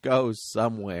Trapps. Go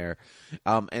somewhere.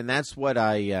 And that's what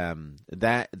I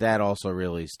that also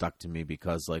really stuck to me,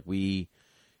 because like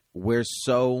we're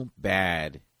so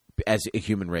bad as a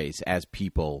human race, as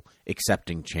people,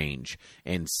 accepting change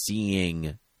and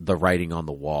seeing the writing on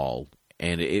the wall,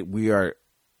 and we are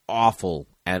awful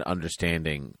at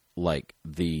understanding like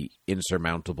the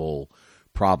insurmountable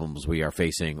problems we are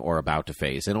facing or about to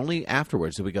face, and only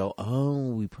afterwards do we go, "Oh,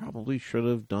 we probably should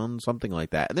have done something like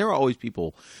that." And there are always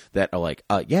people that are like,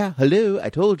 "Yeah, hello, I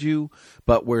told you,"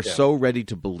 but we're so ready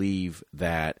to believe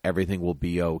that everything will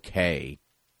be okay,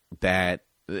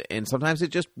 and sometimes it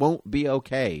just won't be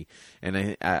okay.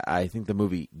 And I think the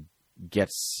movie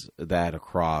gets that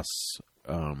across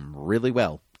really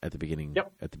well at the beginning.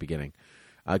 Yep. At the beginning,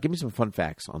 give me some fun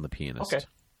facts on The Pianist. Okay.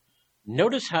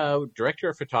 Notice how director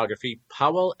of photography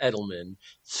Powell Edelman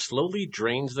slowly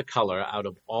drains the color out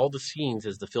of all the scenes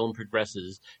as the film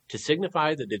progresses to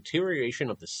signify the deterioration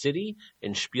of the city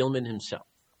and Spielman himself.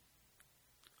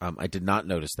 I did not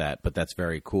notice that, but that's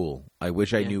very cool. I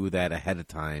wish I knew that ahead of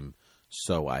time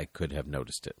so I could have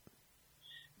noticed it.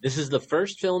 This is the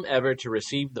first film ever to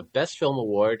receive the Best Film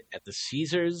Award at the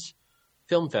Caesars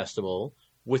Film Festival,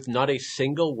 with not a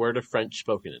single word of French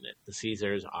spoken in it. The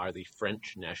Caesars are the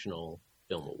French National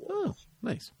Film Awards. Oh,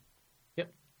 nice.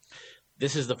 Yep.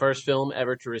 This is the first film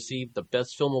ever to receive the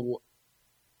Best Film Award.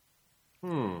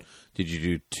 Did you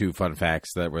do two fun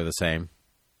facts that were the same?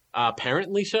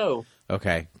 Apparently so.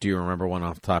 Okay. Do you remember one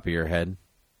off the top of your head?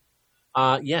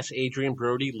 Yes, Adrian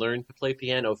Brody learned to play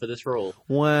piano for this role.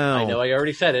 Wow. I know I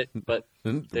already said it, but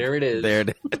there it is. There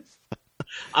it is.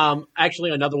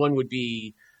 Actually, another one would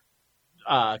be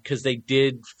because they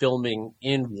did filming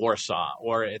in Warsaw,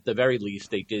 or at the very least,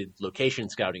 they did location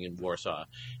scouting in Warsaw.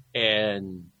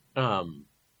 And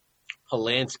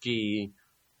Polanski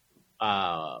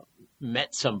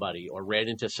met somebody or ran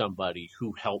into somebody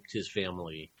who helped his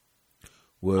family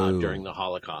during the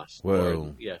Holocaust.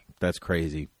 Whoa. Yeah. That's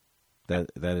crazy. That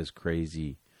is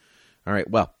crazy. All right,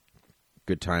 well,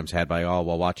 good times had by all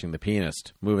while watching The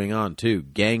Pianist. Moving on to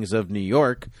Gangs of New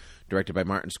York, directed by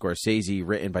Martin Scorsese,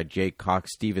 written by Jay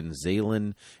Cox, Steven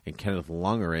Zalen, and Kenneth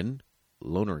Lonergan.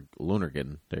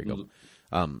 There you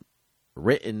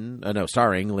go.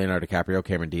 Starring Leonardo DiCaprio,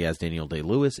 Cameron Diaz, Daniel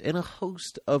Day-Lewis, and a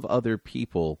host of other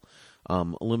people.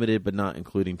 Limited but not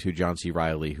including to John C.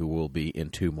 Reilly, who will be in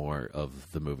two more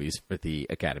of the movies for the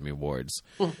Academy Awards.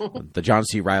 The John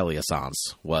C. Reilly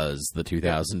Assance was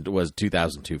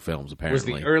 2002 films,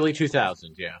 apparently. Was the early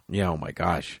 2000s, yeah. Yeah, oh my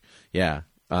gosh. Yeah.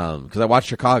 Because I watched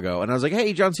Chicago, and I was like,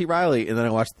 "Hey, John C. Reilly," and then I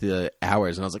watched The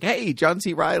Hours, and I was like, "Hey, John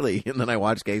C. Reilly," and then I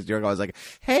watched Gangs of New York, I was like,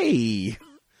 "Hey,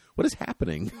 what is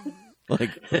happening?"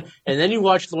 Like, and then you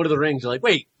watched Lord of the Rings, you're like,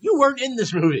 "Wait, you weren't in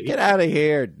this movie. Get out of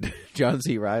here, John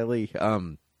C. Reilly."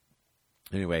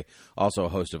 Anyway, also a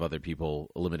host of other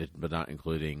people, limited but not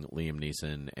including Liam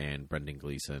Neeson and Brendan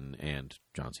Gleeson and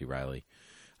John C. Reilly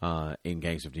in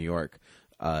Gangs of New York.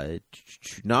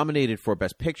 Nominated for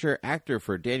Best Picture, actor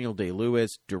for Daniel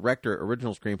Day-Lewis, director,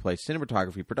 original screenplay,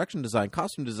 cinematography, production design,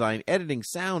 costume design, editing,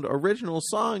 sound, original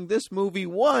song. This movie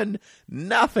won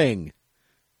nothing.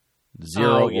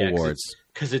 Zero awards.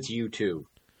 Because it's U2.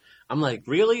 I'm like,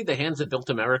 really? The Hands That Built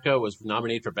America was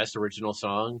nominated for Best Original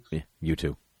Song? Yeah,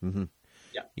 U2. Mm-hmm.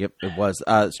 Yeah. Yep, it was.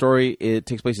 Story, it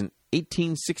takes place in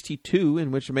 1862,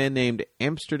 in which a man named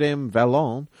Amsterdam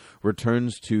Vallon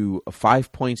returns to a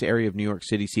 5 Points area of New York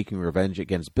City seeking revenge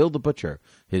against Bill the Butcher,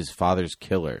 his father's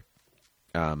killer.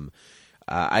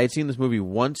 I had seen this movie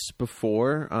once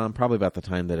before, probably about the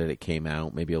time that it came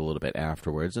out, maybe a little bit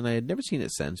afterwards, and I had never seen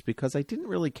it since because I didn't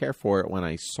really care for it when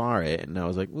I saw it, and I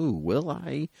was like, ooh, will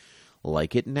I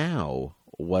like it now?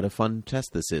 What a fun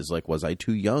test this is. Like, was I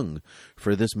too young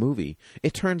for this movie?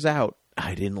 It turns out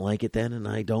I didn't like it then, and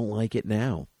I don't like it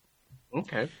now.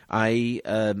 Okay. I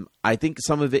think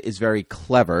some of it is very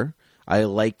clever. I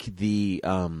like the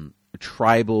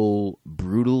tribal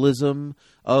brutalism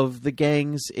of the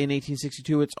gangs in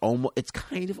 1862. It's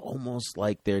kind of almost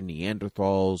like they're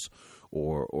Neanderthals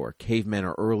or cavemen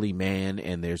or early man,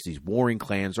 and there's these warring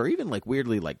clans, or even like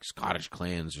weirdly like Scottish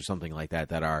clans or something like that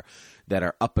that are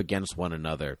up against one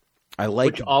another. I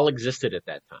like, which all existed at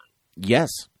that time. Yes.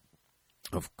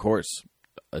 Of course.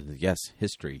 Yes,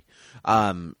 history.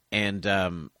 So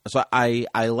I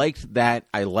liked that.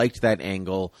 I liked that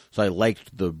angle. So I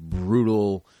liked the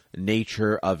brutal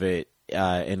nature of it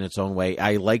in its own way.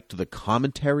 I liked the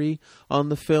commentary on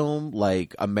the film,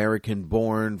 like American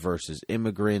Born versus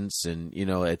Immigrants, and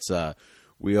it's I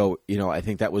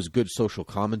think that was good social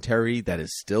commentary that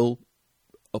is still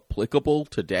applicable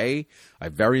today. I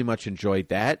very much enjoyed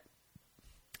that.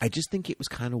 I just think it was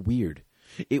kind of weird.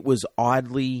 It was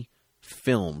oddly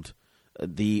filmed.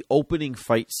 The opening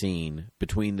fight scene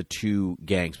between the two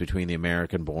gangs, between the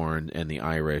American Born and the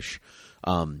Irish,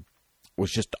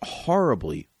 was just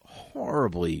horribly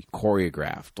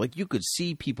choreographed. Like, you could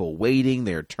see people waiting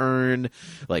their turn.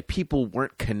 Like, people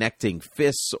weren't connecting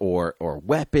fists or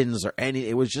weapons or any.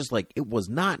 It was just like, it was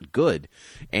not good.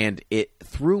 And it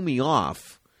threw me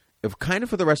off kind of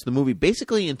for the rest of the movie,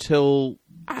 basically until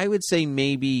I would say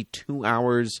maybe 2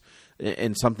 hours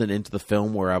and something into the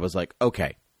film, where I was like,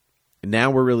 okay, now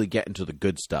we're really getting to the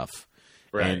good stuff.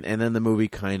 Right. And then the movie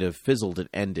kind of fizzled and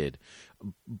ended.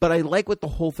 But I like what the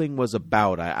whole thing was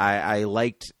about. I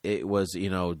liked it was,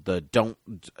 the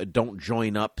don't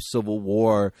join up Civil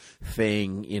War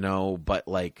thing, but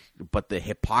the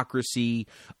hypocrisy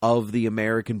of the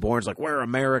American Borns, like, we're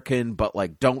American, but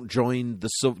like don't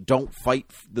fight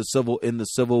the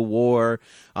Civil War.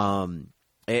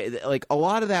 Like, a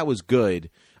lot of that was good,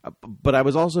 but I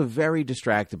was also very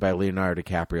distracted by Leonardo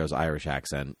DiCaprio's Irish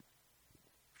accent.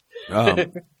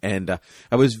 And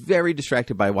I was very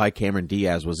distracted by why Cameron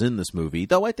Diaz was in this movie,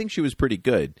 though I think she was pretty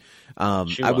good.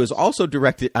 I was also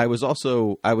distracted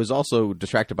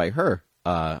by her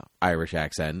Irish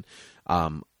accent.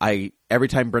 Every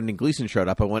time Brendan Gleeson showed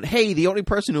up, I went, "Hey, the only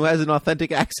person who has an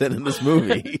authentic accent in this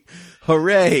movie!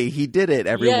 Hooray! He did it,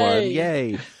 everyone!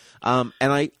 Yay!" And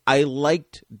I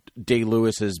liked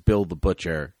Day-Lewis's Bill the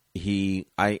Butcher.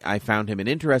 I found him an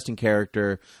interesting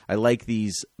character. I like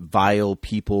these vile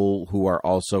people who are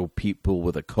also people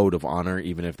with a code of honor,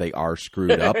 even if they are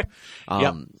screwed up.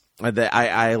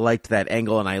 I liked that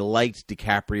angle, and I liked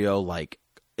DiCaprio like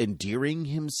endearing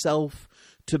himself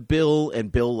to Bill,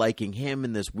 and Bill liking him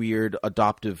in this weird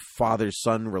adoptive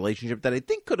father-son relationship that I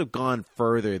think could have gone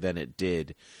further than it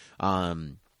did.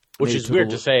 Which is weird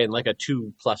to say in like a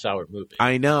 2+ hour movie.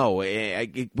 I know,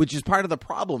 which is part of the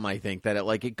problem. I think that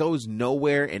it goes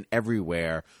nowhere and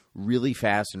everywhere really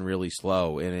fast and really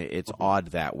slow, and it's odd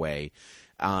that way.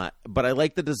 But I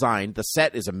like the design. The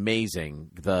set is amazing.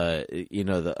 The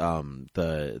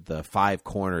Five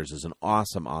Corners is an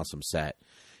awesome set,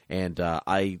 and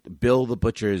Bill the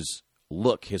Butcher's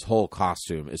look, his whole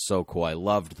costume is so cool. I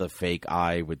loved the fake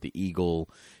eye with the eagle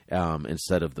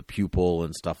instead of the pupil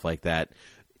and stuff like that.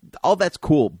 All that's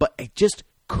cool, but I just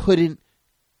couldn't.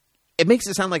 It makes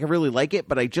it sound like I really like it,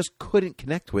 but I just couldn't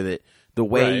connect with it the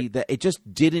way that it just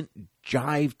didn't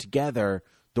jive together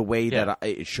the way that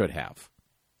it should have.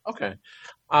 Okay.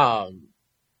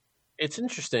 It's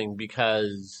interesting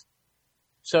because,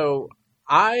 so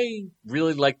I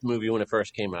really liked the movie when it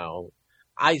first came out.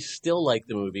 I still like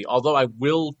the movie, although I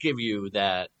will give you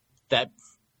that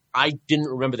I didn't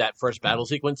remember that first battle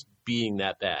sequence being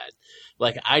that bad.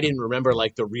 Like, I didn't remember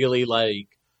like the really like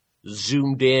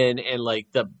zoomed in and like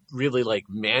the really like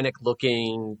manic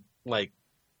looking like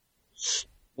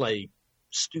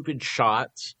stupid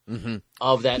shots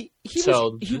of that.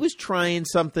 He was trying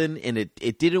something and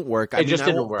it didn't work. I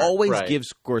didn't work. Always give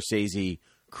Scorsese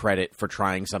credit for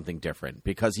trying something different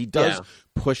because he does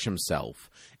push himself,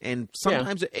 and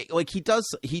sometimes he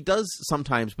does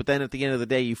sometimes, but then at the end of the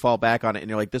day you fall back on it and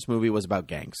you're like, this movie was about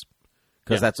gangs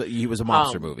because he was a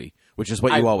monster movie, which is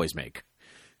what you always make.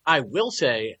 I will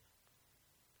say,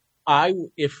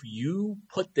 if you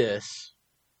put this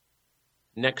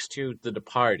next to The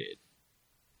Departed,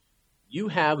 you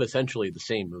have essentially the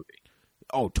same movie.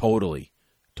 Oh, totally.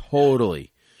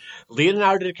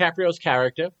 Leonardo DiCaprio's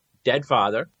character, dead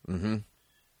father. Mm-hmm.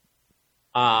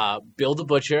 Bill the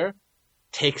Butcher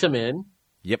takes him in.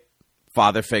 Yep.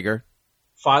 Father figure.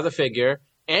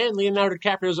 And Leonardo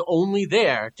DiCaprio's only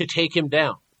there to take him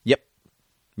down. Yep.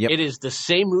 It is the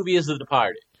same movie as The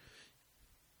Departed,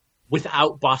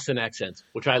 without Boston accents,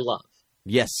 which I love.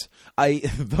 Yes.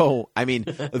 Daniel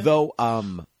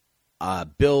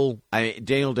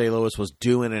Day-Lewis was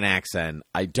doing an accent.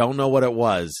 I don't know what it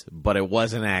was, but it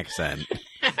was an accent.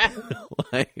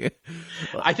 I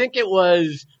think it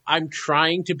was, I'm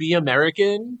trying to be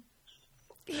American.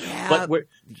 Yeah. But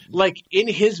in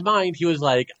his mind, he was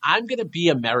like, I'm going to be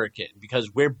American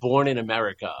because we're born in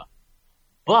America.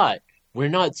 But we're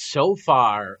not so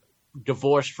far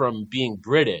divorced from being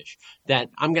British that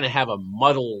I'm going to have a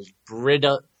muddled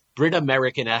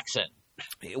Brit-American accent.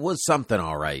 It was something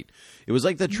all right. It was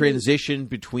like the transition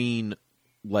between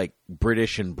like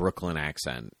British and Brooklyn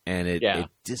accent, and it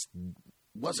just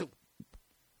wasn't.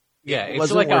 Yeah, it it's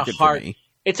wasn't like a working for hard. me.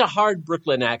 It's a hard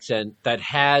Brooklyn accent that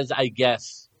has, I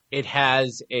guess, it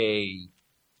has a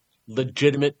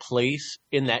legitimate place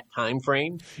in that time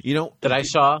frame that I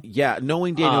saw. Yeah,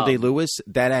 knowing Daniel Day-Lewis,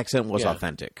 that accent was yeah.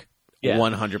 authentic. Yeah.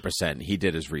 100%. He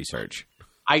did his research.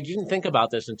 I didn't think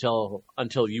about this until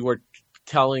you were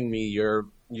telling me your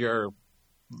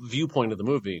viewpoint of the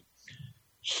movie.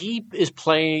 He is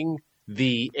playing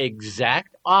the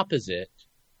exact opposite,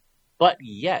 but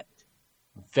yet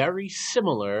very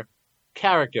similar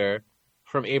character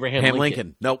from Abraham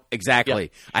Lincoln. Nope, exactly.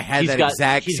 Yep. I had that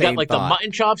exact same He's got like thought. the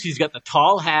mutton chops. He's got the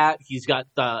tall hat. He's got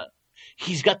the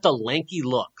lanky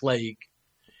look. Like,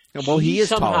 well, he is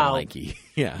somehow, tall and lanky.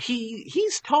 Yeah,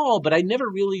 he's tall, but I never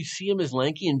really see him as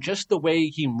lanky. And just the way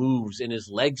he moves and his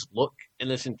legs look in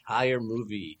this entire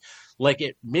movie, like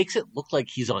it makes it look like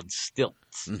he's on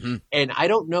stilts. Mm-hmm. And I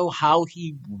don't know how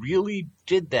he really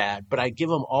did that, but I give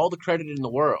him all the credit in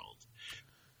the world.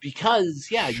 Because,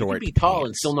 you can be tall pants.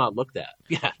 and still not looked at.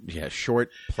 Yeah. Yeah, short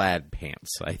plaid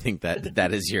pants. I think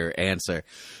that is your answer.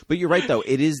 But you're right, though.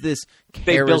 It is this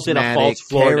charismatic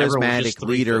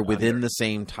leader within the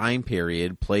same time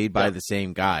period, played by the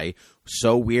same guy.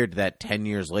 So weird that 10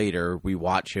 years later, we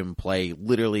watch him play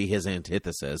literally his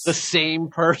antithesis. The same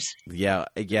person. Yeah.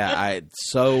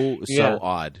 So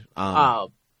odd.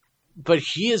 But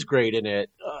he is great in it.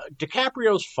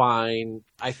 DiCaprio's fine.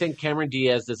 I think Cameron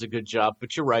Diaz does a good job,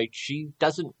 but you're right. She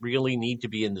doesn't really need to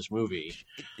be in this movie.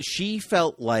 She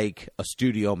felt like a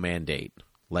studio mandate.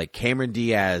 Like, Cameron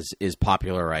Diaz is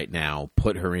popular right now.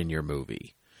 Put her in your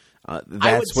movie.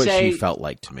 That's what she felt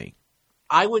like to me.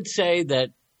 I would say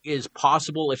that is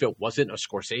possible if it wasn't a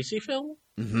Scorsese film.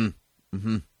 Mm-hmm.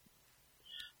 Mm-hmm.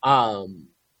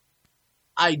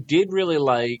 I did really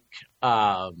like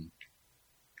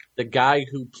the guy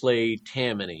who played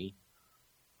Tammany,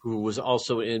 who was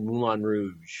also in Moulin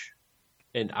Rouge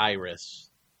and Iris.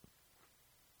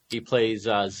 He plays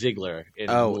Ziegler in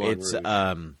Moulin Rouge.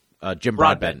 Jim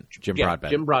Broadbent. Jim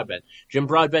Broadbent. Jim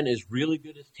Broadbent is really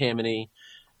good as Tammany.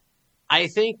 I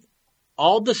think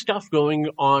all the stuff going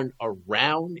on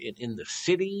around in the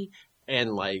city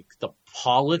and like the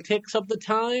politics of the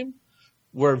time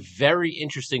were very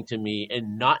interesting to me,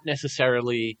 and not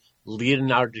necessarily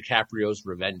Leonardo DiCaprio's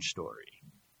revenge story,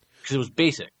 because it was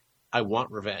basic. I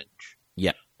want revenge.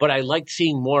 Yeah, but I liked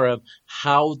seeing more of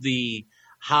how the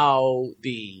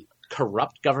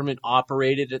corrupt government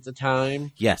operated at the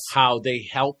time. Yes, how they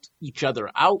helped each other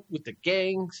out with the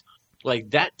gangs. Like,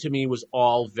 that to me was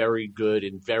all very good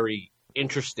and very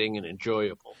interesting and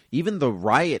enjoyable. Even the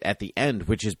riot at the end,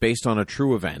 which is based on a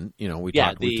true event. We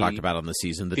talked about on the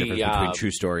season the difference between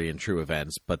true story and true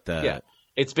events. But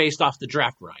it's based off the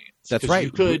draft riots. That's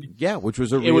right. Which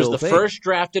was a real thing. It was the first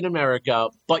draft in America,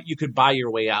 but you could buy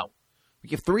your way out.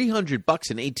 You have $300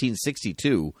 in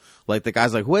 1862. Like, the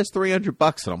guy's like, "Who has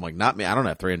 $300?" And I'm like, "Not me. I don't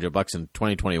have $300 in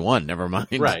 2021. Never mind."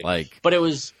 Right.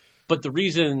 But the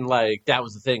reason, like, that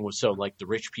was the thing was so, like, the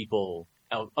rich people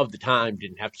of the time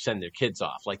didn't have to send their kids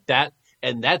off like that.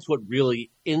 And that's what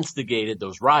really instigated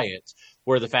those riots,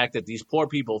 were the fact that these poor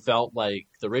people felt like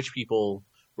the rich people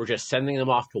were just sending them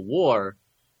off to war,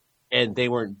 and they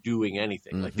weren't doing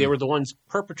anything. Mm-hmm. Like, they were the ones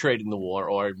perpetrating the war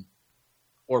or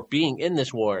being in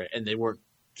this war, and they weren't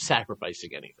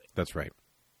sacrificing anything. That's right.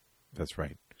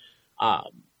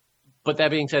 But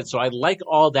that being said, so I like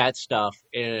all that stuff,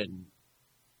 and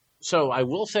so I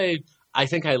will say I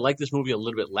think I like this movie a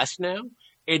little bit less now.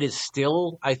 It is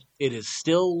still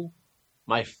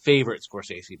my favorite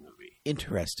Scorsese movie.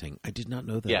 Interesting. I did not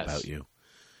know that about you.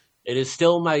 It is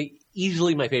still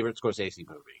easily my favorite Scorsese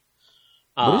movie.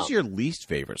 What is your least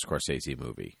favorite Scorsese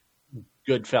movie?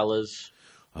 Goodfellas.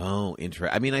 Oh,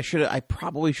 interesting. I mean, I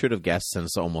probably should have guessed,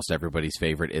 since almost everybody's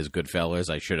favorite is Goodfellas.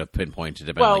 I should have pinpointed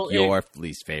about your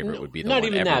least favorite would be the one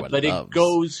everyone loves. Not even that,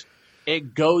 but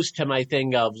it goes to my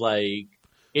thing of, like,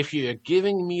 if you're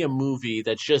giving me a movie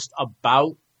that's just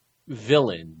about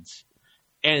villains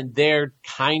and they're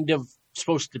kind of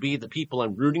supposed to be the people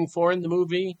I'm rooting for in the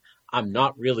movie, I'm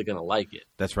not really going to like it.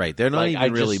 That's right. They're not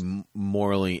even really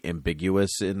morally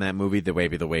ambiguous in that movie. The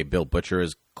way Bill Butcher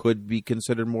could be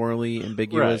considered morally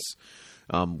ambiguous,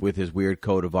 with his weird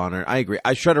code of honor. I agree.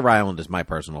 Shutter Island is my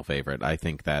personal favorite. I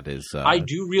think that is. I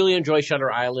do really enjoy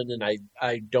Shutter Island, and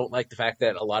I don't like the fact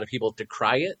that a lot of people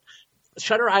decry it.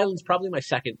 Shutter Island's probably my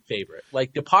second favorite.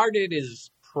 Like, Departed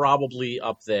is probably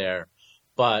up there,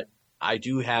 but I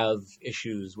do have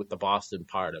issues with the Boston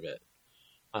part of it.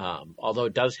 Although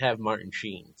it does have Martin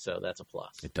Sheen, so that's a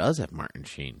plus. It does have Martin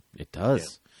Sheen. It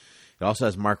does. It also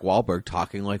has Mark Wahlberg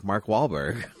talking like Mark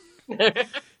Wahlberg.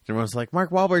 Everyone's like,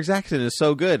 Mark Wahlberg's accent is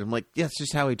so good. I'm like, yeah, it's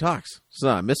just how he talks. It's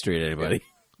not a mystery to anybody.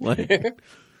 That's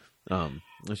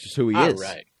just who he is.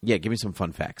 Right. Yeah, give me some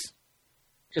fun facts.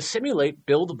 To simulate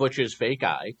Bill the Butcher's fake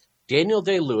eye, Daniel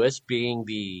Day-Lewis, being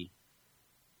the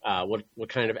what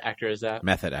kind of actor is that?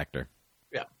 Method actor.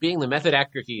 Yeah, being the method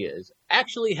actor he is,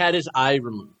 actually had his eye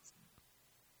removed.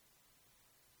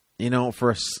 You know,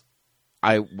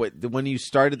 when you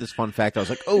started this fun fact, I was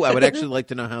like, oh, I would actually like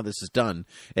to know how this is done.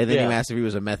 And then you asked if he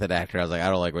was a method actor. I was like, I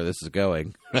don't like where this is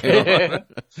going.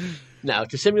 Now,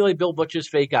 to simulate Bill Butcher's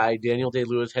fake eye, Daniel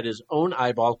Day-Lewis had his own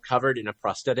eyeball covered in a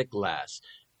prosthetic glass.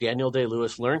 Daniel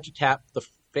Day-Lewis learned to tap the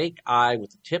fake eye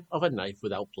with the tip of a knife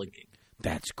without blinking.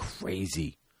 That's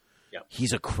crazy. Yep.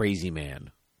 He's a crazy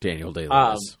man, Daniel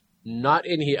Day-Lewis. Not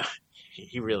in here.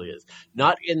 He really is.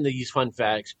 Not in these fun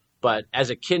facts, but as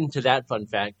akin to that fun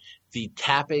fact, the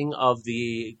tapping of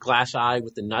the glass eye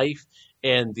with the knife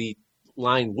and the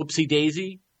line "whoopsie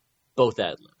daisy," both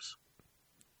ad libs.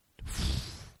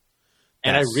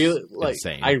 And I really like.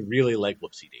 Insane. I really like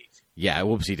 "whoopsie daisy." Yeah,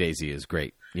 Whoopsie Daisy is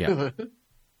great. Yeah.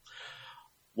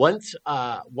 Once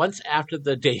after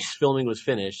the day's filming was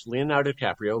finished, Leonardo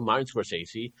DiCaprio, Martin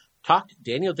Scorsese, talked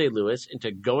Daniel Day-Lewis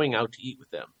into going out to eat with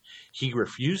them. He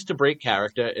refused to break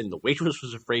character, and the waitress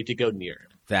was afraid to go near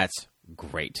him. That's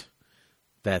great.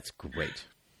 That's great.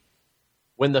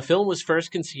 When the film was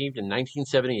first conceived in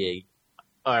 1978,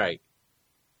 all right,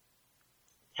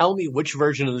 tell me which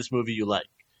version of this movie you like.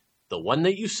 The one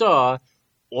that you saw,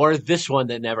 or this one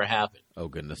that never happened. Oh,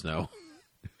 goodness, no.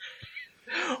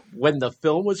 When the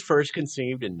film was first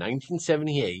conceived in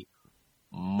 1978,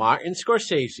 Martin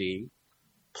Scorsese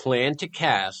planned to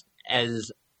cast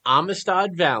as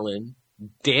Amistad Vallon,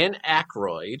 Dan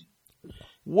Aykroyd,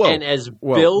 Whoa. and as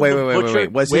Bill the Butcher.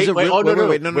 Wait. Was his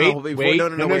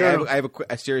no. I have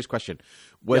a serious question.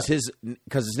 Was his,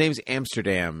 because his name's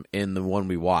Amsterdam in the one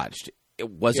we watched,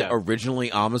 was it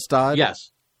originally Amistad? Yes.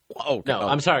 Oh, no,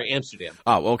 I'm sorry, Amsterdam.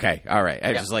 Oh, okay. All right.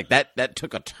 I was just like, that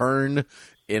took a turn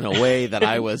in a way that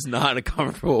I was not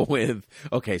comfortable with.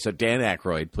 Okay, so Dan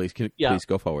Aykroyd, please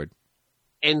go forward.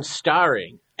 And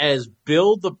starring as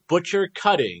Bill the Butcher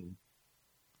Cutting,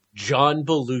 John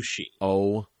Belushi.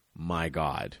 Oh, my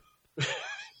God.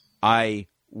 I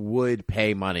would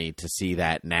pay money to see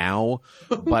that now,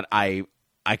 but I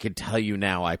can tell you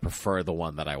now I prefer the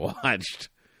one that I watched.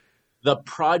 The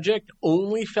project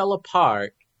only fell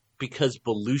apart because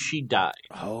Belushi died.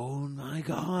 Oh, my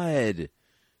God.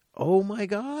 Oh, my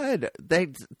God.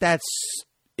 That's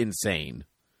insane.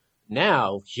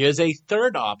 Now, here's a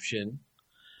third option.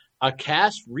 A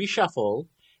cast reshuffle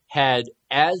had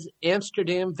as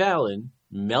Amsterdam Vallon,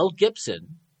 Mel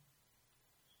Gibson,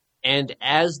 and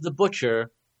as the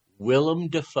Butcher, Willem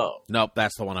Dafoe. Nope,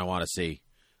 that's the one I want to see.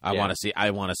 I want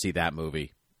to see that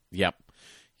movie. Yep.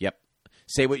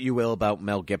 Say what you will about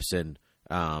Mel Gibson.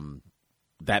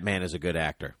 That man is a good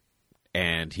actor,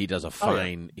 and he does a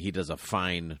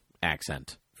fine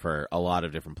accent for a lot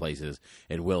of different places.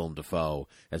 And Willem Dafoe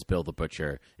as Bill the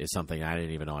Butcher is something I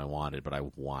didn't even know I wanted, but I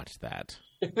want that.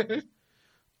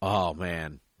 Oh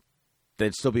man,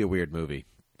 that'd still be a weird movie,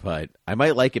 but I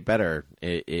might like it better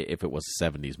if it was a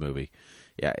 70s movie.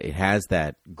 Yeah, it has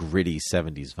that gritty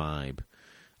 70s vibe.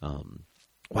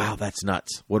 Wow, that's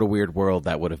nuts. What a weird world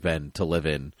that would have been to live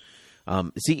in.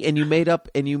 See, and you made up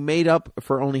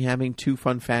for only having two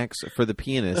fun facts for The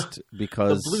Pianist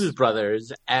because the Blues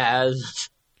Brothers as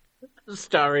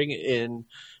starring in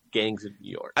Gangs of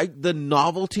New York. The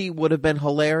novelty would have been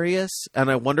hilarious,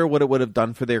 and I wonder what it would have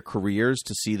done for their careers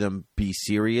to see them be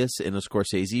serious in a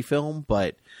Scorsese film,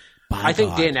 but I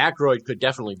think Dan Aykroyd could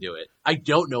definitely do it. I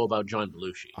don't know about John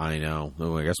Belushi. I know.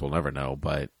 Well, I guess we'll never know,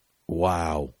 but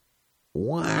wow.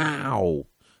 All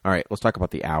right, let's talk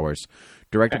about The Hours.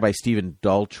 Directed by Stephen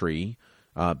Daldry,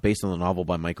 based on the novel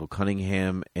by Michael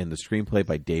Cunningham, and the screenplay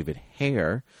by David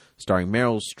Hare, starring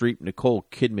Meryl Streep, Nicole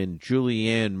Kidman,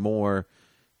 Julianne Moore,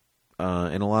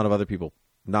 and a lot of other people.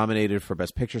 Nominated for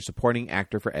Best Picture, Supporting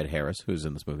Actor for Ed Harris, who's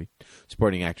in this movie.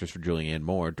 Supporting Actress for Julianne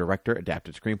Moore. Director,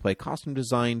 Adapted Screenplay, Costume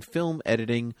Design, Film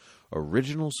Editing,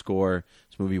 Original Score.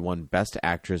 This movie won Best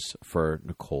Actress for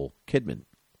Nicole Kidman.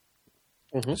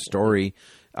 The story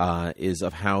is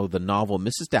of how the novel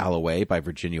Mrs. Dalloway by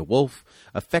Virginia Woolf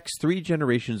affects three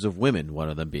generations of women, one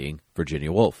of them being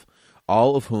Virginia Woolf,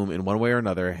 all of whom in one way or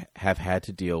another have had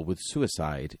to deal with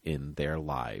suicide in their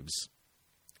lives.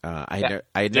 I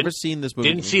had never seen this movie.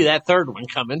 Didn't see that third one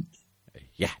coming.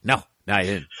 Yeah, no, I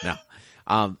didn't.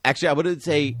 No. Actually, I would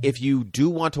say if you do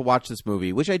want to watch this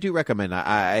movie, which I do recommend,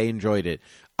 I enjoyed it.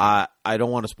 I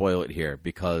don't want to spoil it here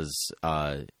because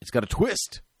it's got a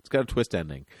twist. Got a twist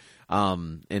ending.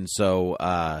 And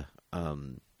so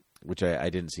which I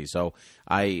didn't see. So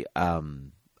I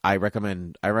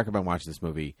recommend watching this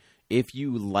movie if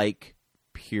you like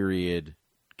period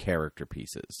character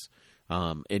pieces,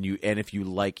 and if you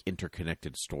like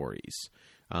interconnected stories.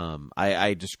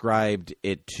 I described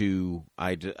it to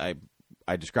I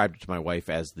described it to my wife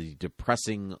as the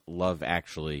depressing Love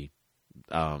Actually.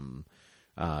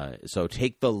 So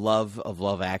take the love of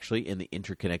Love Actually and the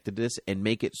interconnectedness and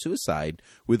make it Suicide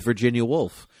with Virginia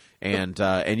Woolf, and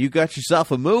you got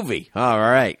yourself a movie. All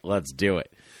right, let's do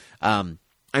it. I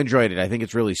enjoyed it. I think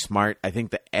it's really smart. I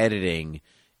think the editing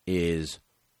is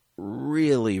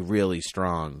really, really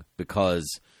strong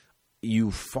because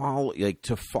you follow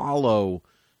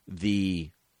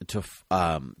the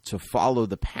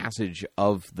passage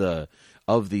of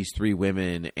these three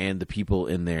women and the people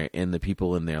in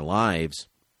their lives,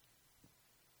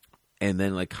 and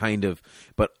then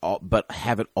but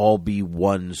have it all be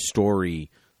one story,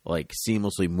 like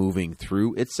seamlessly moving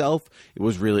through itself. It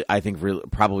was really, I think,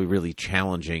 probably really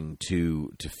challenging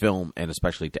to film and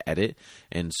especially to edit.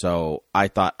 And so I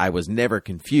thought I was never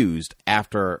confused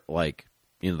after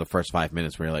the first 5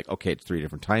 minutes where you're like, okay, it's 3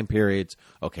 different time periods.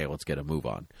 Okay, let's get a move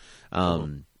on.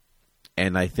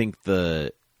 And I think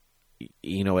it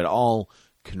all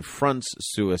confronts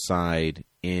suicide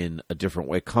in a different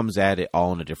way. It comes at it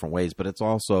all in a different ways, but it's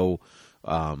also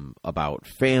about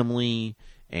family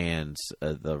and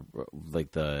the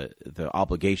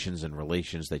obligations and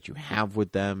relations that you have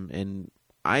with them. And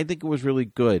I think it was really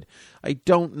good. I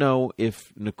don't know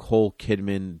if Nicole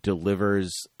Kidman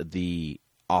delivers the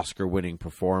Oscar-winning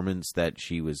performance that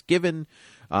she was given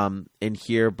in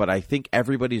here, but I think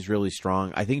everybody's really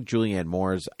strong. I think Julianne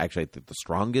Moore is actually the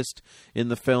strongest in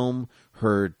the film.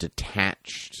 Her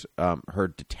detached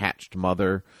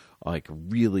mother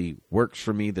really works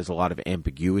for me. There's a lot of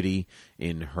ambiguity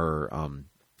in her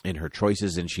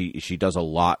choices, and she does a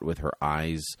lot with her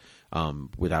eyes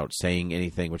without saying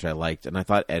anything, which I liked. And I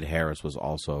thought Ed Harris was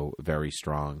also very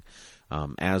strong,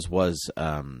 as was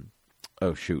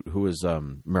who is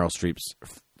Meryl Streep's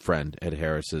friend? Ed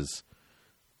Harris's.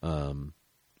 My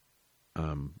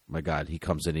God, he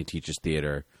comes in, he teaches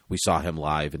theater. We saw him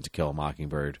live in To Kill a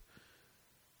Mockingbird.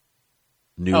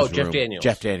 Newsroom. Jeff Daniels.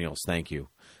 Jeff Daniels, thank you.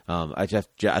 I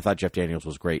thought Jeff Daniels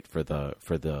was great for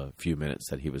the few minutes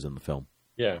that he was in the film.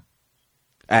 Yeah.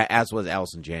 As was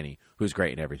Allison Janney, who's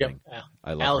great in everything. Yep.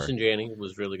 I love Allison her. Janney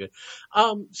was really good.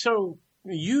 So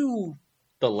the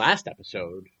last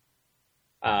episode,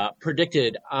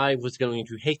 predicted I was going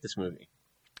to hate this movie.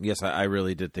 Yes, I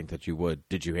really did think that you would.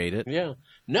 Did you hate it? Yeah.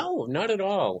 No, not at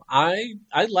all. I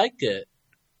liked it.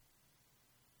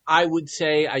 I would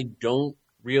say I don't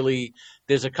really...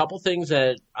 There's a couple things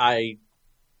that I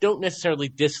don't necessarily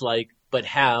dislike, but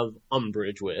have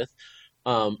umbrage with.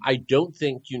 I don't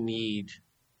think you need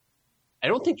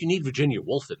Virginia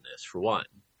Woolf in this, for one,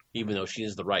 even though she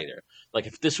is the writer. Like,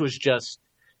 if this was just,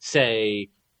 say,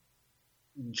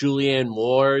 Julianne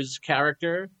Moore's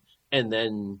character and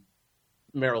then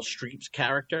Meryl Streep's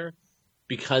character,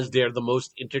 because they're the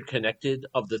most interconnected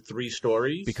of the three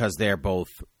stories. Because they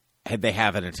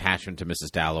have an attachment to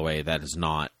Mrs. Dalloway that is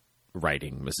not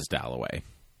writing Mrs. Dalloway.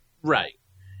 Right.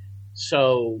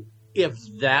 So if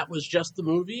that was just the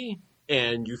movie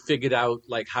and you figured out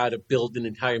how to build an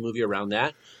entire movie around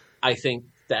that, I think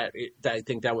that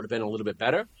would have been a little bit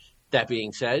better. That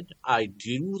being said, I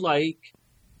do like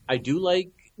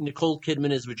Nicole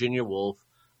Kidman as Virginia Woolf.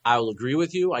 I'll agree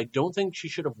with you. I don't think she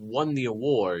should have won the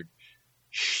award.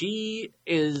 This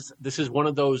is one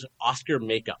of those Oscar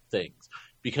makeup things,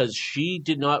 because she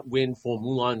did not win for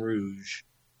Moulin Rouge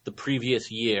the previous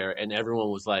year, and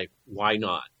everyone was like, why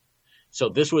not? So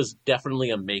this was definitely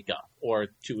a makeup, or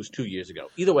it was 2 years ago.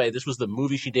 Either way, this was the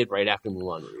movie she did right after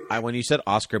Moulin Rouge. When you said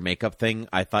Oscar makeup thing,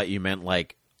 I thought you meant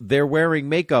they're wearing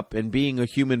makeup and being a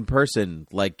human person,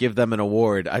 give them an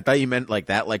award. I thought you meant like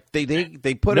that. They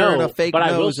put her in a fake nose.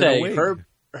 But I will say, and a wig.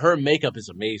 her makeup is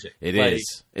amazing. It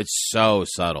is. It's so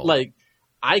subtle.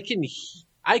 I can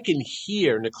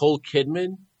hear Nicole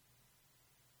Kidman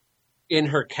in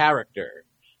her character.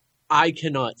 I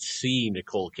cannot see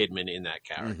Nicole Kidman in that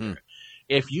character. Mm-hmm.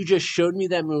 If you just showed me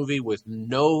that movie with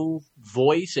no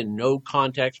voice and no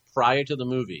context prior to the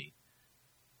movie,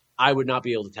 I would not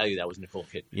be able to tell you that was Nicole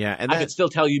Kidman. Yeah, and I could still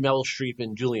tell you Meryl Streep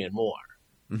and Julianne Moore.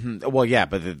 Mm-hmm. Well, yeah,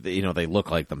 but they look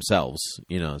like themselves.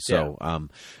 So yeah.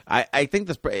 I think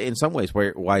that's in some ways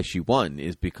why she won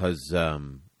is because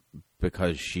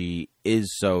she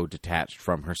is so detached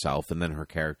from herself, and then her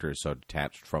character is so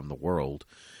detached from the world.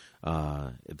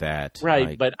 But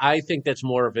I think that's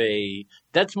more of a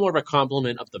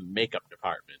compliment of the makeup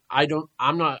department. I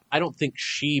don't think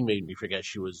she made me forget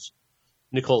she was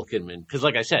Nicole Kidman. Because,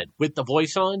 like I said, with the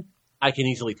voice on, I can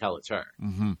easily tell it's her.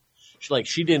 Mm-hmm.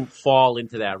 She didn't fall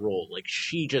into that role. Like,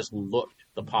 she just looked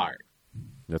the part.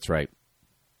 That's right.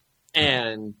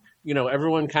 And, you know,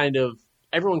 everyone kind of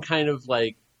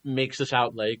like makes this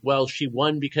out like, well, she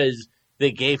won because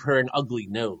they gave her an ugly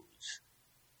nose.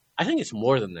 I think it's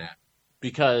more than that,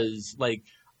 because like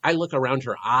I look around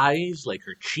her eyes, like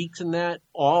her cheeks and that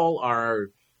all are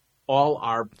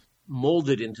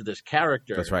molded into this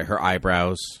character. That's right. Her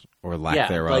eyebrows or lack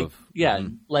thereof.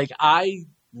 Like I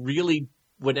really,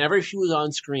 whenever she was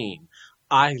on screen,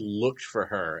 I looked for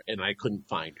her and I couldn't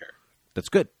find her. That's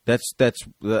good. That's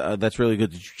really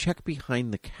good. Did you check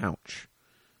behind the couch?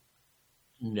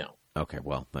 No. Okay,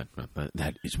 well,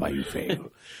 that is why you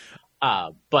fail.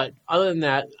 But other than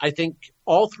that, I think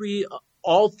all three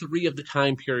of the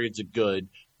time periods are good.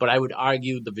 But I would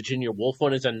argue the Virginia Woolf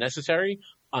one is unnecessary,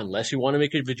 unless you want to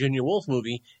make a Virginia Woolf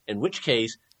movie. In which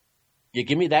case, you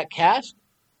give me that cast,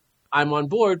 I'm on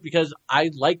board, because I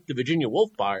like the Virginia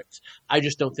Woolf parts. I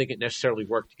just don't think it necessarily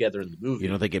worked together in the movie. You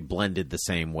don't think it blended the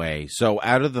same way. So,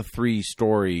 out of the three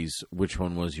stories, which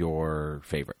one was your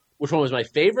favorite? Which one was my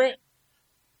favorite?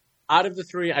 Out of the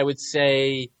three, I would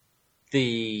say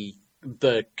the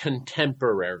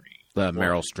contemporary. The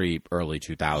Meryl Streep early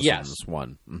 2000s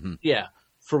one. Mm-hmm. Yeah.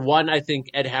 For one, I think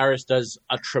Ed Harris does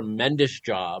a tremendous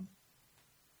job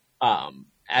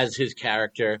as his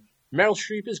character. Meryl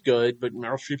Streep is good, but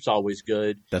Meryl Streep's always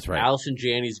good. That's right. Allison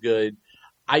Janney's good.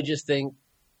 I think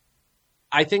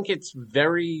it's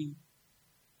very...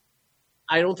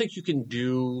 I don't think you can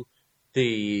do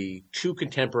the two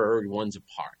contemporary ones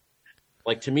apart.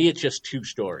 Like, to me, it's just two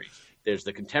stories. There's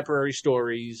the contemporary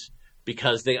stories,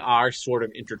 because they are sort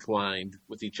of intertwined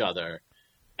with each other.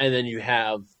 And then you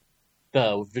have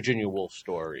the Virginia Woolf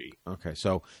story. Okay,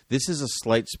 so this is a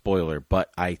slight spoiler, but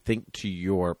I think, to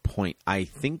your point, I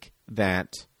think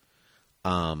that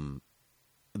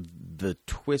the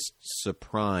twist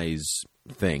surprise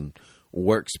thing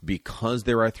works because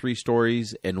there are three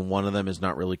stories and one of them is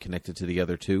not really connected to the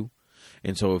other two.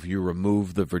 And so if you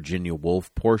remove the Virginia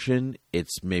Woolf portion,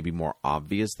 it's maybe more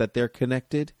obvious that they're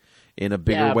connected in a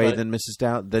bigger way than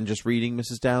than just reading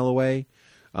Mrs. Dalloway.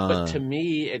 But to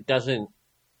me, it doesn't.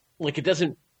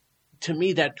 To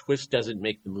me, that twist doesn't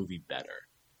make the movie better.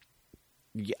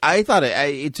 I thought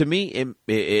to me,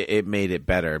 it made it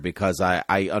better, because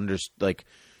I understood. Like,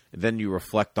 then you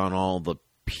reflect on all the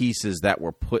pieces that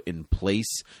were put in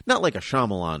place. Not like a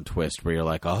Shyamalan twist where you're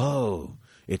like, oh,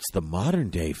 it's the modern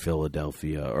day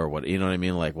Philadelphia, or what, you know what I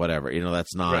mean? Like, whatever,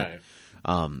 that's not,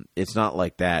 right. It's not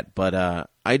like that. But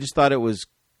I just thought it was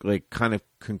like kind of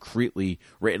concretely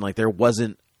written. Like,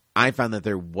 I found that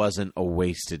there wasn't a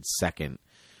wasted second.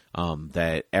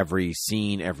 That every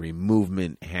scene, every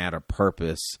movement had a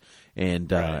purpose,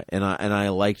 and right. and I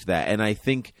liked that. And I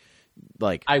think,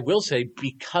 like, I will say,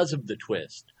 because of the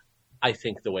twist, I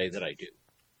think the way that I do.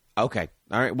 Okay,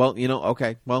 all right. Well,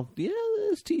 okay. Well, yeah.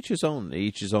 To each his own.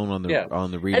 Each his own on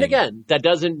the reading. And again, that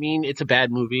doesn't mean it's a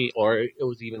bad movie or it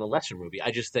was even a lesser movie.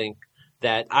 I just think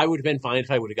that I would have been fine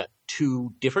if I would have got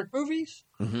two different movies,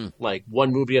 like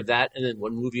one movie of that and then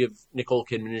one movie of Nicole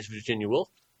Kidman as Virginia Woolf.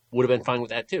 Would have been fine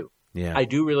with that too. Yeah, I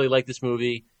do really like this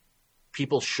movie.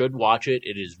 People should watch it.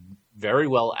 It is very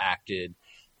well acted.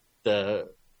 The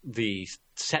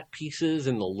set pieces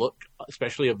and the look,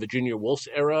 especially of Virginia Woolf's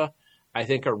era, I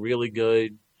think are really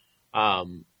good. I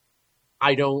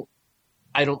don't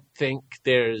think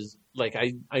there's, like,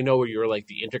 I know where you're like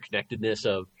the interconnectedness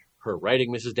of her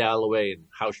writing Mrs. Dalloway and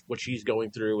what she's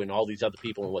going through and all these other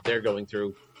people and what they're going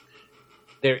through.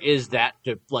 There is that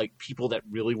to, like, people that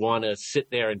really want to sit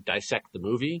there and dissect the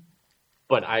movie,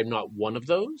 but I'm not one of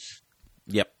those.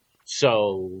 Yep.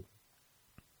 So,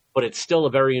 but it's still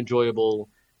a very enjoyable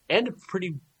and a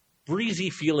pretty breezy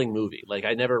feeling movie. Like,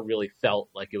 I never really felt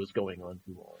like it was going on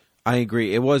too long. I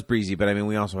agree. It was breezy, but I mean,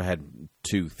 we also had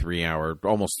 3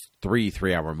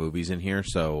 3-hour movies in here.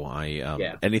 So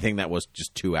anything that was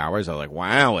just 2 hours, I was like,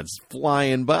 wow, it's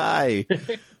flying by.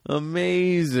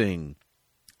 Amazing.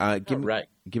 Give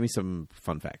me some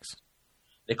fun facts.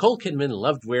 Nicole Kidman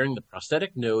loved wearing the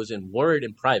prosthetic nose and wore it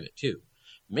in private too,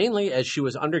 mainly as she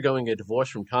was undergoing a divorce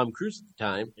from Tom Cruise at the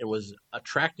time and was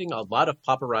attracting a lot of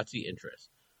paparazzi interest.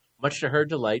 Much to her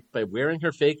delight, by wearing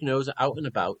her fake nose out and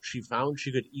about, she found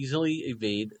she could easily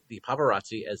evade the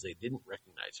paparazzi as they didn't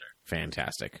recognize her.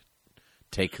 Fantastic.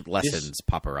 Take lessons,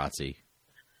 paparazzi.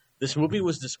 This movie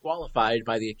was disqualified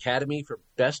by the Academy for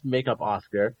Best Makeup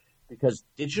Oscar because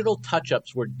digital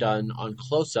touch-ups were done on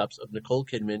close-ups of Nicole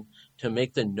Kidman to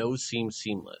make the nose seem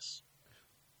seamless.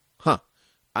 Huh.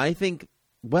 I think,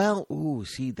 well,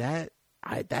 see, that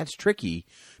that's tricky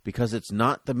because it's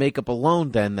not the makeup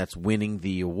alone then that's winning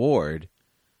the award.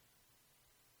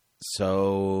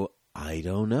 So I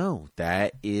don't know.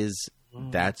 That's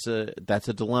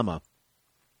a dilemma.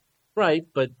 Right,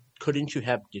 but couldn't you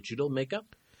have digital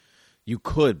makeup? You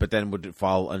could, but then would it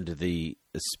fall under that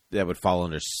would fall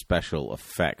under special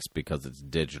effects because it's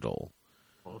digital.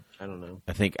 Well, I don't know.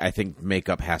 I think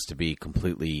makeup has to be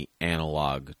completely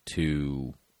analog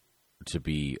to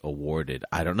be awarded.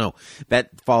 I don't know.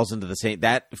 That falls into the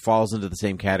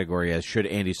same category as should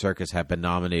Andy Serkis have been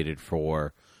nominated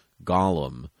for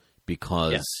Gollum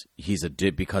because he's a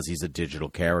digital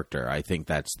character. I think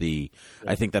that's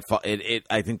I think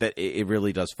that it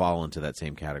really does fall into that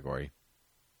same category.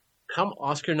 Come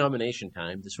Oscar nomination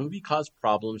time, this movie caused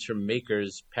problems for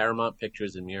makers Paramount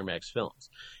Pictures and Miramax Films,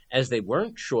 as they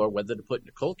weren't sure whether to put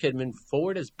Nicole Kidman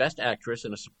forward as Best Actress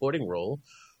in a supporting role,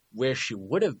 where she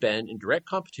would have been in direct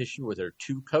competition with her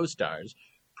two co-stars,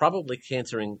 probably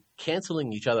canceling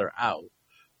each other out,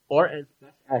 or as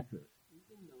Best Actress,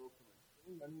 even though from a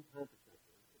film running time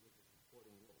perspective, it was a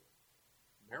supporting role.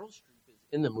 Meryl Streep is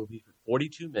in the movie for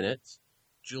 42 minutes,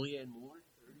 Julianne Moore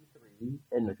 33,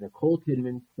 and Nicole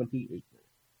Kidman 28 minutes.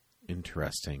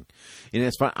 Interesting. And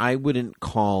it's fun.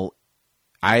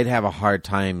 I'd have a hard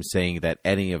time saying that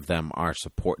any of them are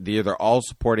they're all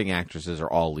supporting actresses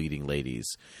or all leading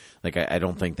ladies. Like, I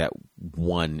don't think that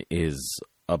one is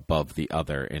above the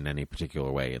other in any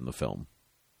particular way in the film.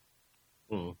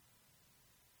 Mm.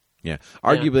 Yeah.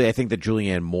 Arguably, I think that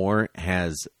Julianne Moore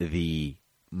has the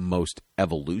most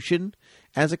evolution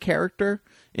as a character,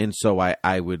 and so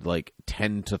I would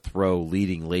tend to throw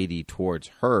leading lady towards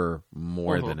her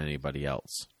more than anybody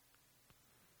else.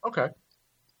 Okay.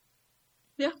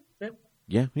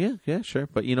 Yeah, sure.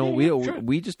 But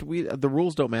the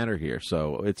rules don't matter here,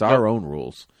 so it's our own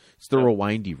rules. It's the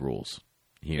Rewindy rules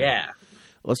here. Yeah.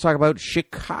 Let's talk about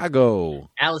Chicago.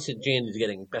 Allison Janney is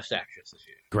getting Best Actress this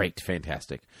year. Great,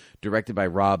 fantastic. Directed by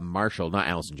Rob Marshall, not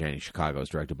Allison Janney. Chicago is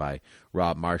directed by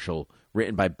Rob Marshall.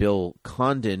 Written by Bill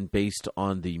Condon, based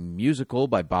on the musical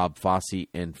by Bob Fosse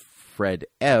and Fred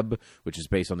Ebb, which is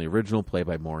based on the original play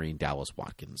by Maureen Dallas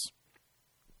Watkins.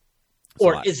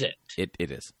 Or is it? It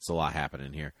is. It's a lot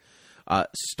happening here.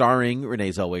 Starring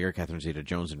Renee Zellweger, Catherine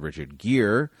Zeta-Jones, and Richard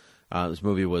Gere. This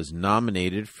movie was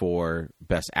nominated for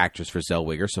Best Actress for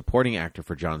Zellweger, Supporting Actor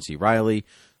for John C. Reilly,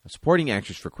 Supporting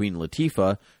Actress for Queen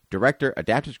Latifah, Director,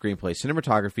 Adapted Screenplay,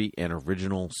 Cinematography, and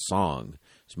Original Song.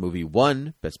 This movie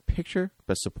won Best Picture,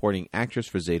 Best Supporting Actress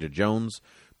for Zeta-Jones,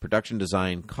 Production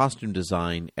Design, Costume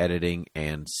Design, Editing,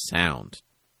 and Sound.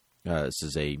 This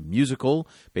is a musical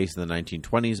based in the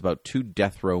 1920s about two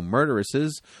death row murderesses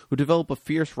who develop a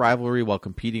fierce rivalry while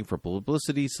competing for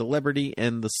publicity, celebrity,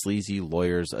 and the sleazy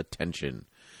lawyer's attention.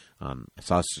 I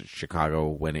saw Chicago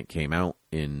when it came out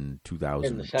in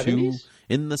 2002.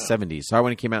 In the 70s. Saw it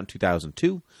when it came out in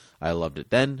 2002. I loved it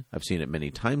then. I've seen it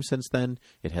many times since then.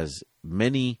 It has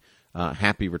many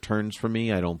happy returns for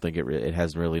me. I don't think it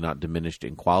has really not diminished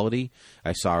in quality.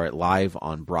 I saw it live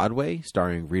on Broadway,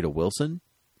 starring Rita Wilson,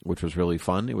 which was really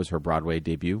fun. It was her Broadway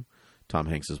debut, Tom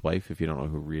Hanks' wife, if you don't know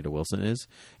who Rita Wilson is.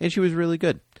 And she was really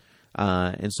good.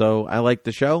 And so I like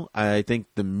the show. I think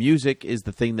the music is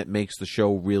the thing that makes the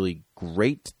show really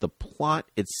great. The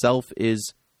plot itself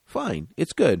is fine.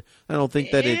 It's good. I don't think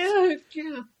that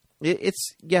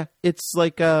it's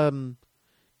like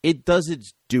it does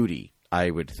its duty, I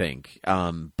would think.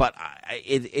 But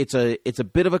it's a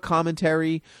bit of a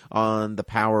commentary on the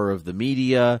power of the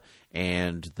media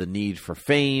and the need for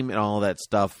fame and all that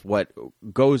stuff. What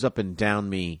goes up and down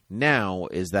me now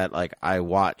is that I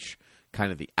watch kind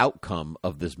of the outcome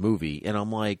of this movie and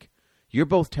I'm like, you're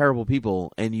both terrible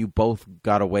people and you both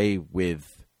got away with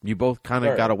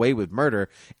murder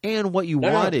and what you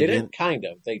wanted. They didn't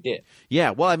they did. Yeah,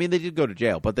 well, I mean, they did go to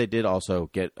jail, but they did also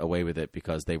get away with it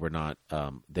because they were not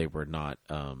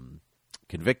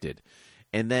convicted.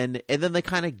 And then they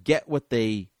kind of get what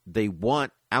they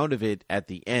want out of it at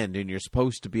the end, and you're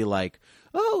supposed to be like,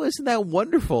 oh, isn't that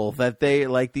wonderful that they,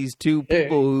 these two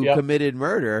people who committed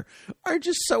murder are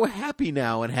just so happy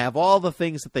now and have all the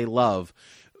things that they love.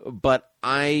 But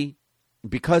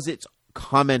because it's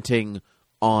commenting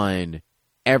on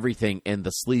everything and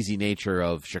the sleazy nature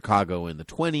of Chicago in the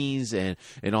 20s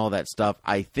and all that stuff,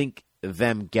 I think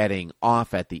them getting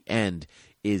off at the end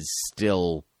is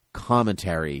still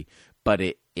commentary, but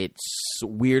it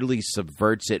weirdly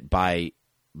subverts it by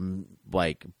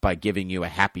giving you a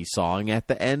happy song at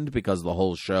the end, because the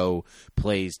whole show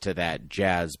plays to that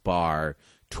jazz bar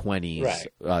 20s,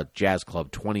 jazz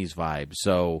club 20s vibe.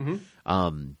 So,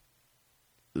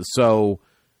 so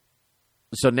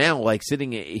So now, like,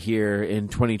 sitting here in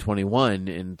 2021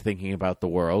 and thinking about the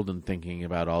world and thinking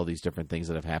about all these different things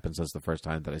that have happened since the first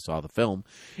time that I saw the film,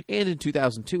 and in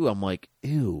 2002, I'm like,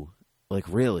 ew, like,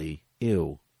 really,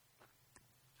 ew.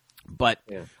 But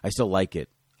I still like it,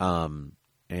 and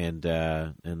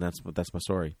that's my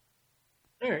story.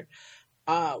 All right.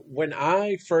 When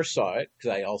I first saw it,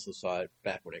 because I also saw it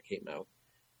back when it came out,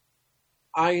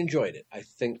 I enjoyed it. I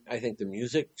think the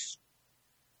music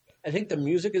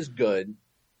is good.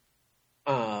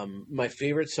 My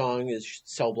favorite song is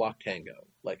Cell Block Tango.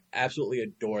 Like, absolutely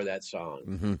adore that song.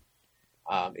 Mm-hmm.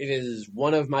 It is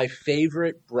one of my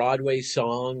favorite Broadway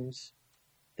songs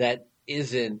that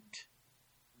isn't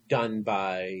done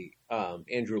by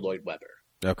Andrew Lloyd Webber.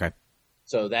 Okay.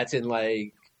 So that's in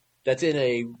a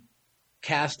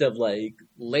cast of like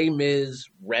Les Mis,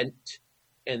 Rent,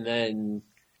 and then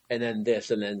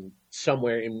this, and then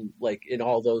somewhere in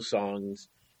all those songs,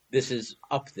 this is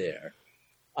up there.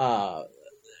 The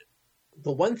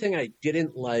one thing I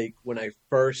didn't like when I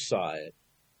first saw it,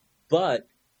 but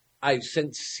I've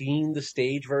since seen the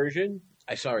stage version.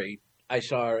 I saw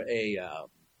a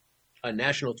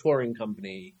national touring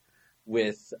company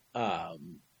with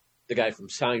the guy from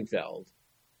Seinfeld.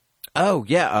 Oh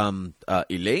yeah,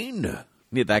 Elaine.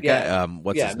 Yeah, that guy.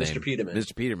 What's his name? Mr. Peterman.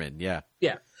 Mr. Peterman. Yeah.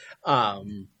 Yeah.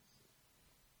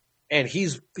 And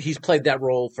he's played that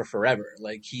role for forever.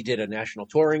 Like, he did a national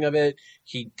touring of it.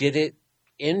 He did it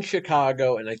in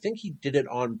Chicago, and I think he did it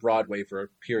on Broadway for a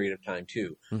period of time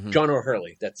too. Mm-hmm. John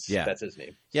O'Hurley, that's his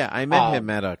name. Yeah, I met him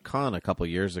at a con a couple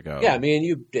years ago. Yeah, me and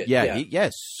you did. Yeah,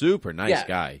 super nice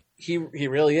guy. He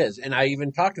really is, and I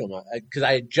even talked to him because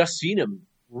I had just seen him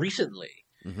recently,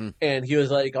 mm-hmm. and he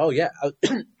was like, "Oh yeah,"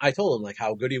 I told him like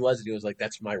how good he was, and he was like,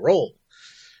 "That's my role,"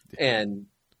 and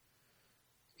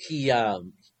he.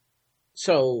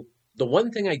 So the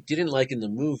one thing I didn't like in the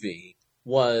movie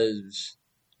was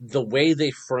the way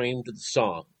they framed the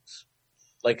songs.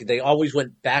 Like, they always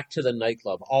went back to the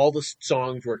nightclub. All the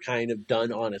songs were kind of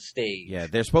done on a stage. Yeah,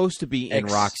 they're supposed to be in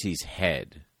Roxy's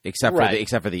head, except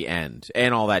for the end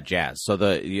and all that jazz. So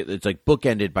it's like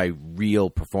bookended by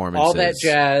real performances. All that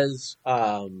jazz.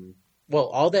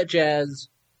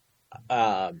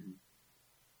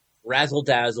 Razzle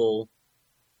Dazzle,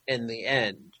 and the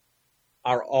end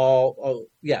are all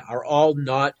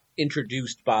not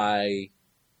introduced by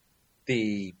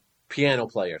the piano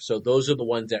player. So those are the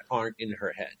ones that aren't in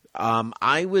her head.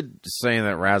 I would say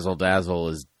that Razzle Dazzle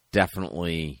is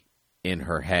definitely in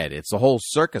her head. It's the whole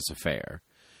circus affair.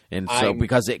 And so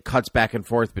because it cuts back and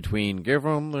forth between give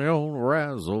 'em the old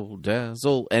razzle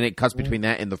dazzle, and it cuts between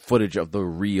that and the footage of the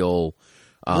real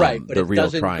right, but the it real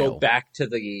doesn't trial. go back to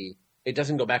the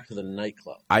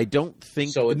nightclub. I don't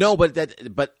think so.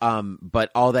 But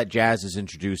all that jazz is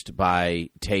introduced by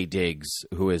Taye Diggs,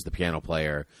 who is the piano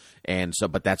player, and so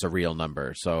but that's a real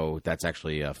number. So that's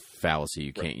actually a fallacy.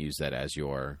 You can't use that as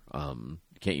your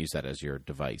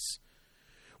device.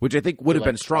 Which I think would have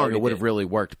been strong. It would have really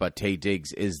worked, but Taye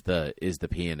Diggs is the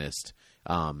pianist.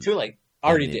 Too late.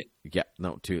 Already did. Yeah,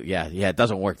 no, it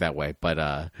doesn't work that way.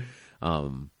 But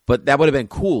that would have been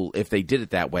cool if they did it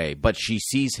that way. But she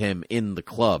sees him in the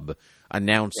club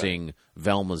announcing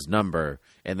Velma's number,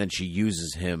 and then she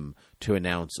uses him to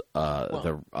announce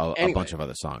a bunch of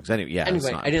other songs. Anyway, I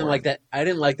didn't like that. I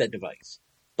didn't like that device.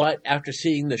 But after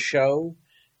seeing the show,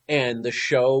 and the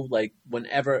show, the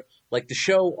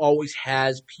show always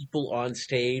has people on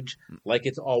stage, like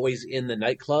it's always in the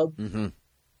nightclub, mm-hmm.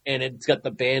 and it's got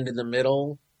the band in the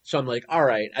middle. So I'm like, all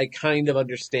right, I kind of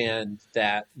understand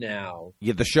that now.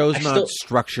 Yeah, the show's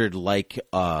structured like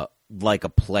a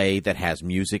play that has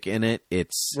music in it.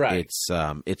 And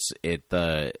it's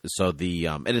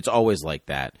always like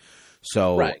that.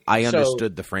 So I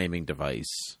understood the framing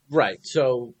device. Right.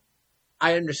 So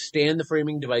I understand the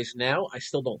framing device now. I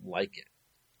still don't like it.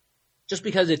 Just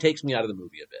because it takes me out of the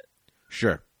movie a bit.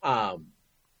 Sure.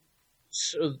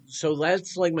 So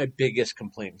that's like my biggest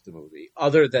complaint with the movie,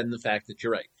 other than the fact that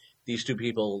you're right. These two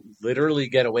people literally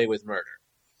get away with murder.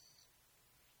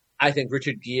 I think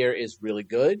Richard Gere is really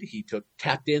good. He took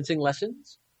tap dancing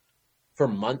lessons for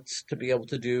months to be able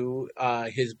to do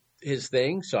his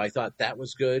thing. So I thought that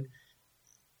was good.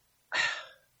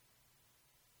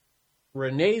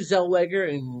 Renee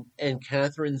Zellweger and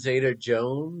Catherine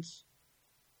Zeta-Jones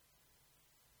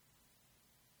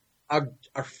are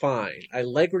fine. I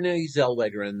like Renee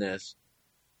Zellweger in this.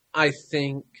 I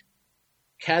think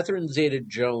Catherine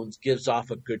Zeta-Jones gives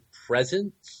off a good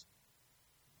presence,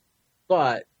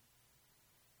 but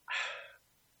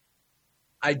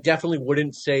I definitely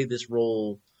wouldn't say this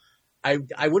role.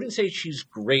 I wouldn't say she's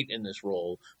great in this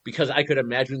role, because I could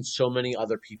imagine so many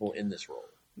other people in this role.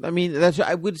 I mean,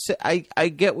 I would say I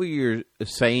get what you're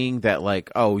saying, that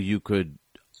like, oh, you could,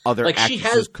 other Like,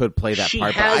 actresses could play that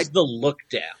part. She has the look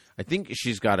down. I think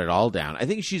she's got it all down. I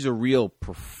think she's a real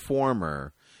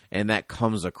performer, and that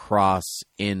comes across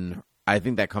in. I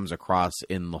think that comes across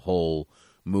in the whole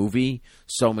movie.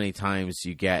 So many times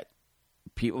you get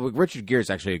people. Richard Gere is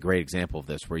actually a great example of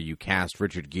this, where you cast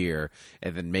Richard Gere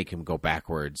and then make him go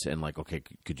backwards and like, okay,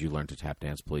 could you learn to tap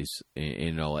dance, please?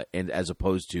 You know, and as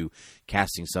opposed to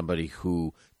casting somebody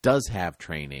who does have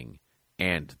training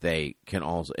and they can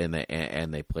also and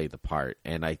they play the part.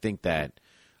 And I think that,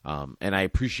 and I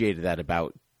appreciated that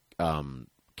about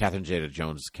Catherine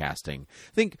Zeta-Jones' casting.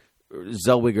 I think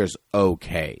Zellweger's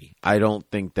okay. I don't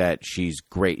think that she's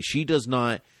great. She does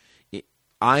not.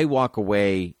 I walk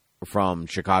away from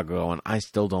Chicago and I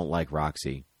still don't like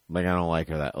Roxy. Like, I don't like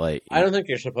her that. Like, I don't think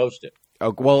you're supposed to.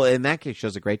 Oh, well, in that case, she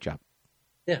does a great job.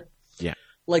 Yeah. Yeah.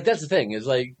 Like, that's the thing is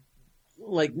like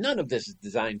none of this is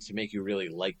designed to make you really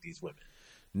like these women.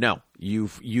 No, you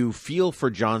feel for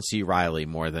John C. Reilly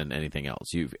more than anything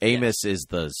else. Amos is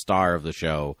the star of the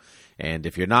show, and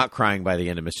if you're not crying by the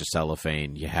end of Mr.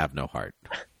 Cellophane, you have no heart.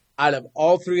 Out of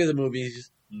all three of the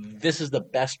movies, this is the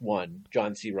best one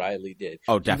John C. Reilly did.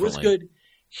 Oh, definitely. He was good.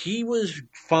 He was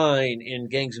fine in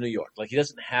Gangs of New York. Like, he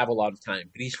doesn't have a lot of time,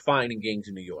 but he's fine in Gangs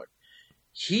of New York.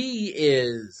 He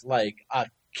is like a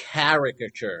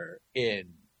caricature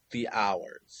in The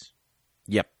Hours.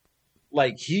 Yep.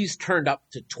 Like, he's turned up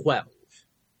to 12.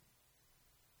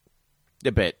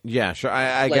 A bit. Yeah, sure.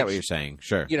 I get what you're saying.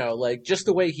 Sure. You know, like, just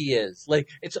the way he is. Like,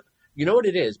 it's, you know what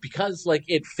it is? Because, like,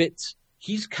 it fits.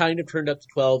 He's kind of turned up to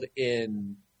 12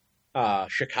 in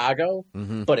Chicago,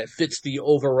 but it fits the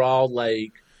overall,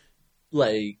 like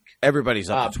everybody's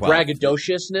up to 12.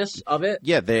 Braggadociousness of it.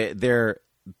 Yeah, they're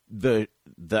the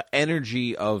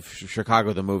energy of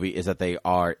Chicago, the movie, is that they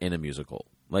are in a musical.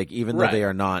 Like, even though they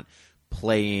are not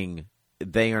playing,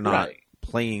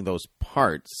 playing those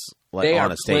parts like they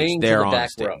on a stage. They're on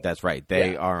stage. Row. That's right.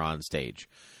 They are on stage.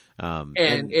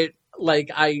 And it, like,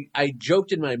 I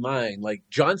joked in my mind, like,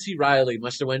 John C. Reilly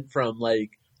must have went from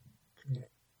like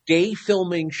day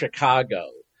filming Chicago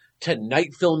to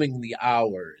night filming The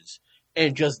Hours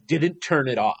and just didn't turn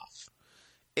it off.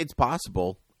 It's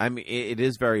possible. I mean, it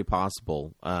is very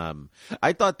possible.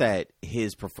 I thought that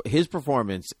his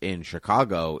performance in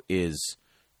Chicago is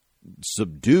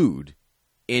subdued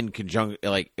in conjunction,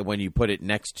 like when you put it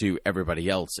next to everybody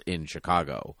else in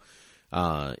Chicago.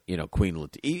 You know,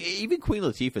 even Queen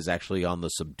Latifah is actually on the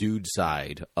subdued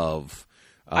side of.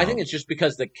 I think it's just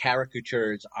because the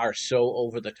caricatures are so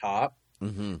over the top,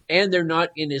 mm-hmm. and they're not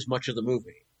in as much of the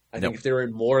movie. I think if they were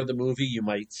in more of the movie, you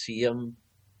might see them.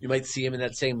 You might see him in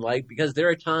that same light, because there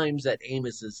are times that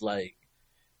Amos is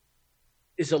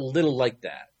a little like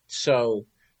that. So,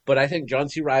 but I think John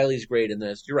C. Reilly's great in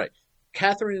this. You're right.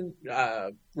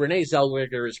 Renee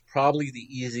Zellweger is probably the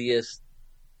easiest.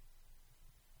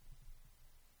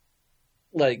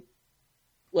 Like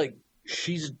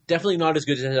she's definitely not as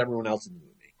good as everyone else in the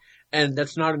movie, and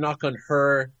that's not a knock on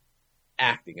her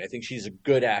acting. I think she's a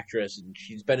good actress, and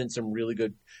she's been in some really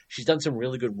good. She's done some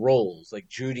really good roles, like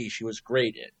Judy. She was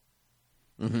great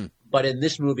in. Mm-hmm. But in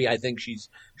this movie, I think she's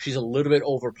a little bit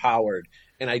overpowered,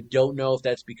 and I don't know if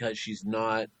that's because she's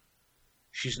not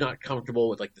comfortable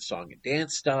with like the song and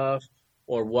dance stuff,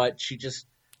 or what.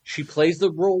 She plays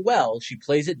the role well. She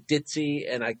plays it ditzy,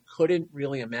 and I couldn't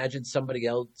really imagine somebody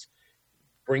else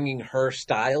bringing her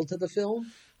style to the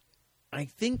film. I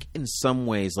think in some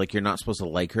ways, like, you're not supposed to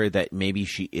like her, that maybe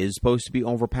she is supposed to be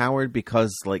overpowered,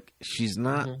 because like she's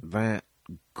not that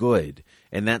good,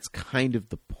 and that's kind of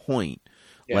the point.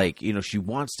 Yeah. Like, you know, she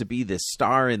wants to be this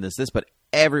star in this, but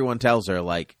everyone tells her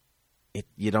like,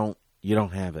 you don't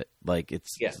have it. Like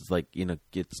it's like, you know,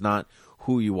 it's not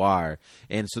who you are.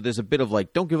 And so there's a bit of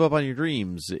like, don't give up on your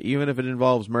dreams, even if it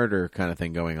involves murder, kind of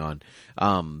thing going on.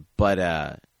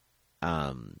 But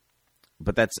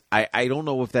that's, I don't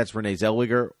know if that's Renee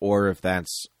Zellweger or if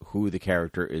that's who the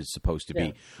character is supposed to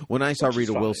be. When I saw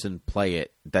Rita Wilson play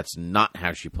it, that's not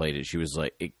how she played it. She was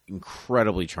like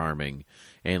incredibly charming,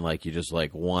 and like you just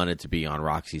like wanted to be on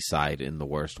Roxy's side in the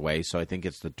worst way. So I think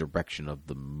it's the direction of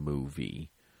the movie.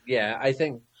 Yeah, I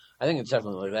think it's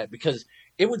definitely like that, because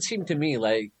it would seem to me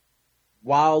like,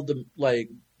 while the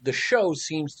show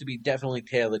seems to be definitely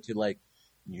tailored to like,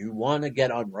 you want to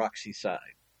get on Roxy's side,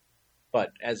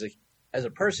 but as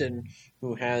a person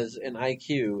who has an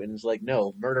IQ and is like,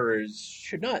 no, murderers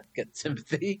should not get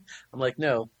sympathy, I'm like,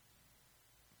 no.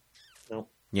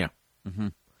 Yeah. Mm-hmm.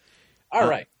 All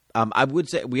right. I would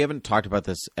say we haven't talked about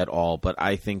this at all, but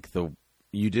I think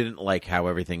you didn't like how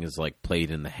everything is like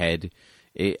played in the head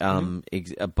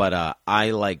But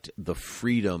I liked the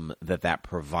freedom that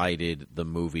provided the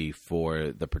movie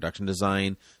for the production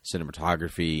design,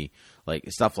 cinematography, like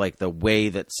stuff like the way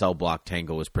that Cell Block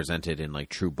Tango was presented in like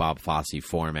true Bob Fosse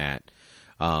format.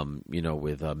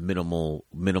 With a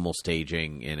minimal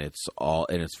staging, and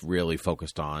it's really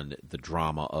focused on the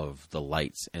drama of the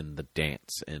lights and the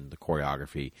dance and the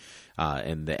choreography,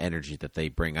 and the energy that they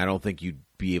bring. I don't think you'd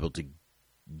be able to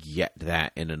get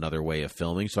that in another way of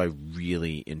filming. So I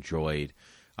really enjoyed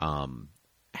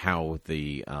how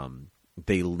they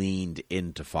leaned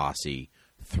into Fosse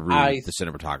through the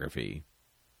cinematography.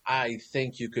 I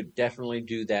think you could definitely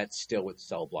do that still with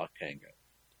Cell Block Tango.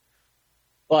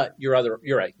 But you're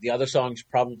right. The other songs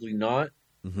probably not.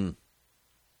 Mm-hmm.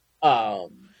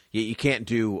 You can't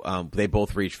do. They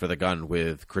both reach for the gun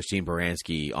with Christine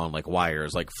Baranski on like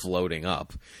wires, like floating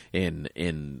up in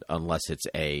unless it's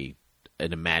an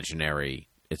imaginary.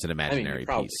 It's an imaginary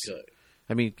piece. Could.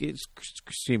 I mean, it's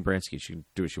Christine Baranski. She can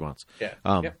do what she wants. Yeah.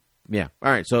 Yeah.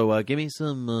 All right. So give me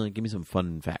some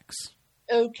fun facts.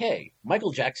 Okay.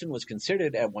 Michael Jackson was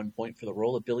considered at one point for the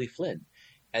role of Billy Flynn,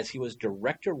 as he was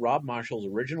director Rob Marshall's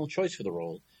original choice for the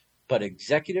role, but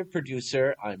executive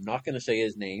producer, I'm not going to say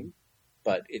his name,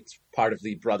 but it's part of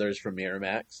the brothers from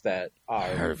Miramax that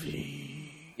are...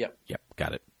 Harvey. Yep,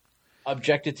 got it.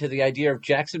 Objected to the idea of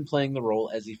Jackson playing the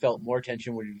role as he felt more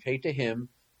attention would be paid to him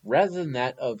rather than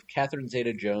that of Catherine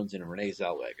Zeta-Jones and Renee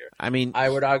Zellweger. I mean... I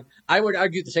would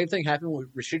argue the same thing happened with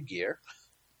Richard Gere.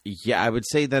 Yeah, I would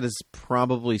say that is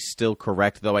probably still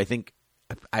correct, though I think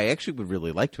I actually would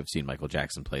really like to have seen Michael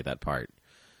Jackson play that part.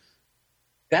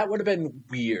 That would have been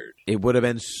weird. It would have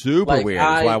been super weird.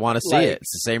 That's why I want to see it.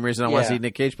 It's the same reason I want to see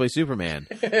Nick Cage play Superman.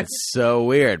 It's so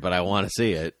weird, but I want to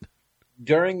see it.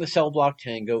 During the Cell Block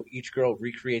Tango, each girl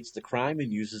recreates the crime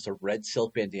and uses a red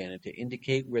silk bandana to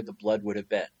indicate where the blood would have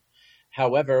been.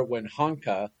 However, when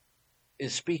Honka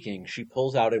is speaking, she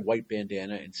pulls out a white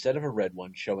bandana instead of a red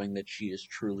one, showing that she is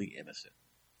truly innocent.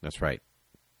 That's right.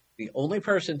 The only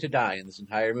person to die in this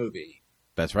entire movie.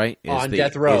 That's right.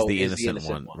 Death Row is the innocent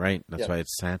one, right? That's why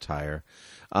it's satire.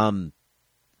 Was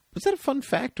that a fun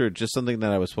fact or just something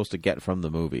that I was supposed to get from the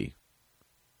movie?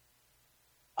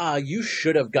 You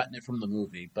should have gotten it from the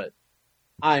movie, but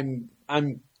I'm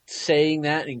saying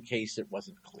that in case it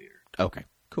wasn't clear. Okay,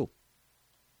 cool.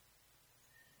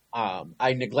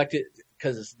 I neglected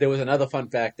because there was another fun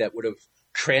fact that would have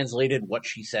translated what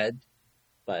she said.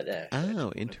 But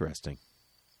interesting.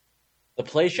 The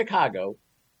play Chicago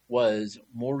was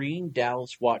Maureen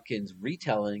Dallas Watkins'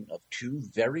 retelling of two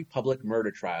very public murder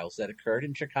trials that occurred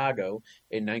in Chicago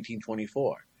in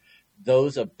 1924.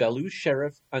 Those of Belleuse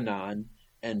Sheriff Anand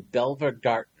and Belva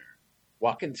Gartner.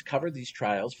 Watkins covered these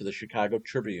trials for the Chicago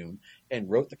Tribune and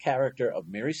wrote the character of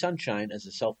Mary Sunshine as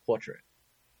a self-portrait.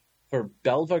 For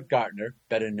Belva Gartner,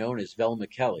 better known as Velma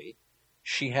Kelly,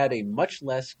 she had a much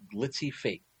less glitzy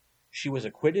fate. She was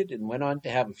acquitted and went on to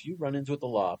have a few run-ins with the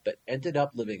law, but ended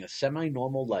up living a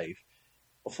semi-normal life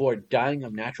before dying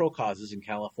of natural causes in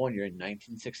California in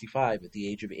 1965 at the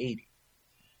age of 80.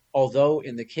 Although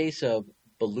in the case of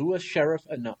Belleuse Sheriff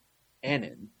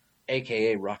Anand,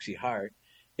 a.k.a. Roxy Hart,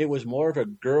 it was more of a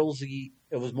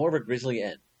grisly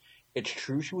end. It's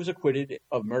true she was acquitted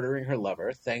of murdering her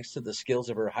lover, thanks to the skills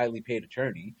of her highly paid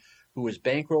attorney, who was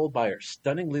bankrolled by her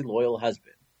stunningly loyal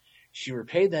husband. She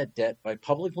repaid that debt by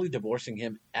publicly divorcing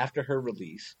him after her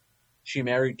release. She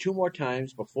married 2 more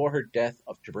times before her death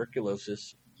of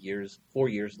tuberculosis 4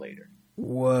 years later.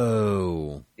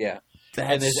 Whoa. Yeah.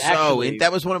 That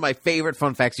was one of my favorite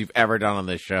fun facts you've ever done on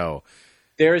this show.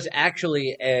 There's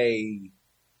actually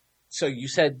so you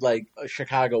said like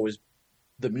Chicago was,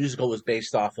 the musical was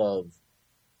based off of,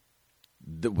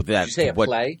 did you say a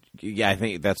play? Yeah, I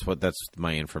think that's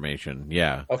my information.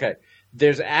 Yeah. Okay.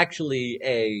 There's actually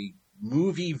a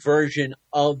movie version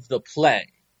of the play,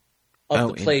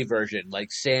 version,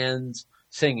 like Sands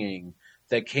singing,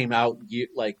 that came out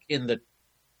like in the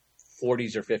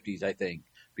 40s or 50s, I think,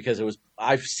 because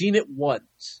I've seen it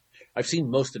once. I've seen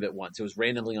most of it once. It was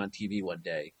randomly on TV one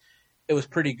day. It was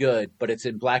pretty good, but it's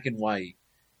in black and white.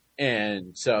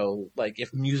 And so, like,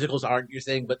 if musicals aren't your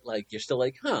thing, but like you're still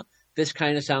like, this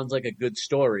kind of sounds like a good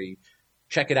story,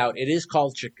 check it out. It is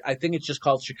called, I think it's just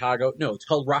called Chicago. No, it's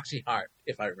called Roxy Hart,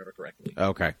 if I remember correctly.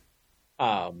 Okay.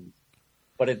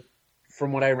 But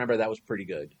from what I remember, that was pretty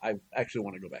good. I actually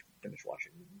want to go back and finish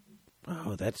watching.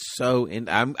 Oh, that's so.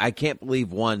 I can't believe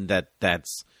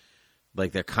that's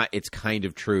like it's kind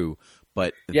of true,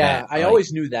 but yeah, I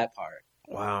always knew that part.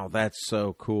 Wow, that's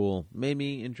so cool. Made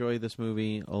me enjoy this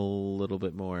movie a little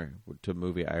bit more, to a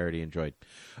movie I already enjoyed.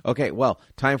 Okay, well,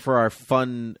 time for our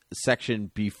fun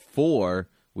section before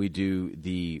we do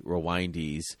the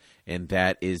rewindies, and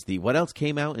that is the what else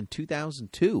came out in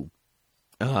 2002.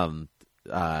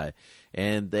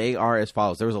 And they are as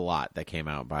follows. There was a lot that came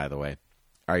out, by the way.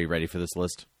 Are you ready for this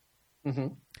list? Mm-hmm.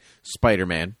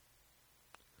 Spider-Man,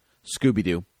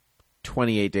 Scooby-Doo,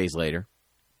 28 Days Later,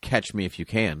 Catch Me If You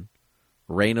Can,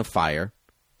 Reign of Fire,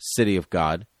 City of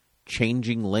God,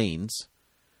 Changing Lanes,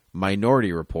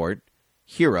 Minority Report,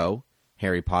 Hero,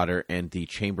 Harry Potter and the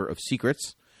Chamber of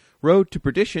Secrets, Road to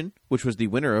Perdition, which was the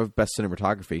winner of Best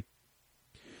Cinematography,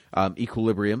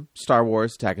 Equilibrium, Star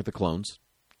Wars, Attack of the Clones,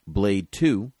 Blade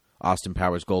 2, Austin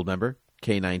Powers Goldmember,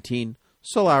 K-19,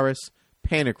 Solaris,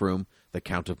 Panic Room, The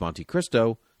Count of Monte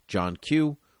Cristo, John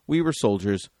Q, We Were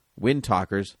Soldiers, Wind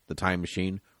Talkers, The Time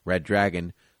Machine, Red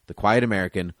Dragon, The Quiet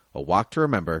American, A Walk to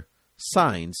Remember,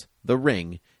 Signs, The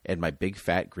Ring, and My Big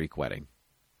Fat Greek Wedding.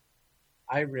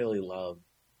 I really love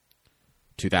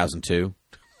 2002.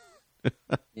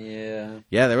 Yeah.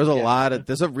 Yeah, there was a lot of...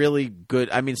 There's a really good...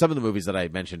 I mean, some of the movies that I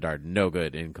mentioned are no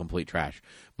good and complete trash.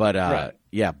 But, Right.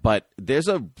 yeah, but there's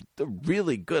a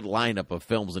really good lineup of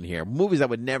films in here. Movies that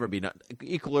would never be...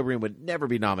 Equilibrium would never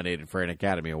be nominated for an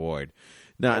Academy Award.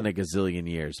 Not in a gazillion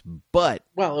years. But...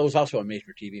 Well, it was also a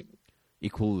made-for-TV movie.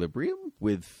 Equilibrium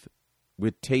with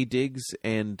Taye Diggs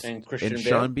and Christian Bale?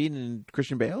 Sean Bean and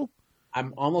Christian Bale?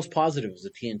 I'm almost positive it was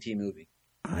a TNT movie.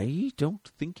 I don't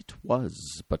think it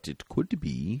was, but it could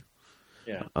be.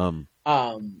 Yeah.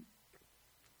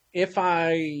 If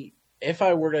I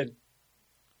were to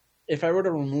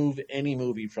remove any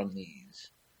movie from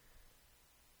these,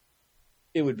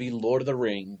 it would be Lord of the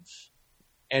Rings,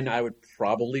 and I would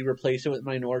probably replace it with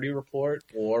Minority Report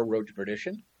or Road to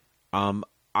Perdition. Are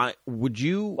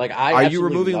you absolutely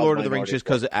removing love Lord of the Rings Minority just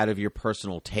because out of your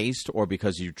personal taste, or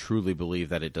because you truly believe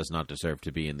that it does not deserve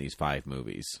to be in these 5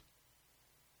 movies?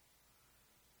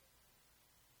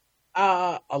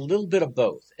 A little bit of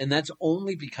both, and that's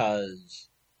only because,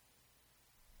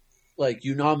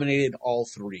 you nominated all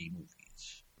 3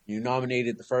 movies. You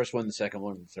nominated the first one, the second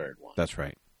one, and the third one. That's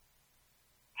right.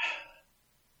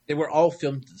 They were all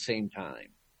filmed at the same time.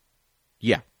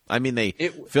 Yeah. I mean, they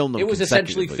filmed them. It was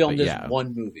essentially filmed yeah. as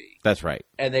one movie. That's right.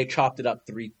 And they chopped it up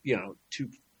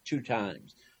two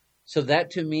times. So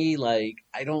that to me, I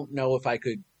don't know if I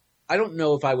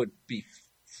would be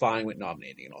fine with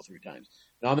nominating it all 3 times.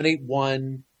 Nominate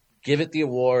one, give it the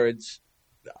awards,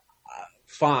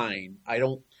 fine. I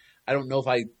don't know if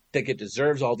I think it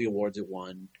deserves all the awards it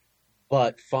won,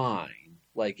 but fine.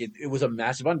 It was a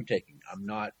massive undertaking. I'm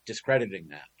not discrediting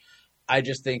that. I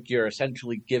just think you're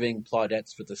essentially giving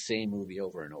plaudits for the same movie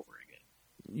over and over again.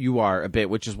 You are a bit,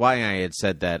 which is why I had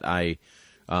said that I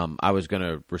was going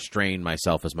to restrain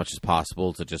myself as much as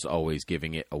possible to just always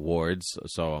giving it awards.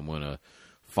 So I'm going to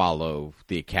follow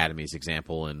the Academy's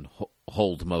example and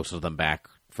hold most of them back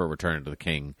for Return of the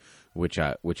King, which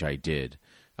I did,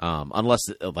 unless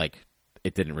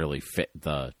it didn't really fit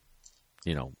the,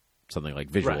 something like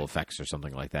visual effects or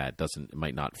something like that. It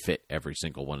might not fit every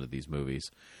single one of these movies.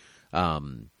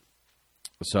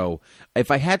 So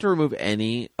if I had to remove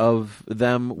any of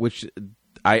them, which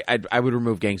I would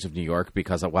remove Gangs of New York,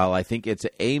 because while I think it's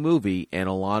a movie and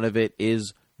a lot of it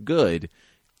is good,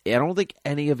 I don't think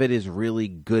any of it is really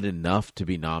good enough to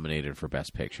be nominated for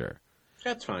Best Picture.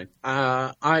 That's fine.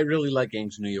 I really like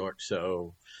Gangs of New York,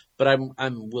 but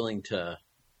I'm willing to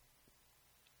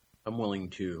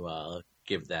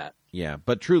give that. Yeah,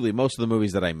 but truly, most of the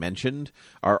movies that I mentioned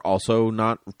are also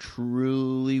not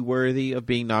truly worthy of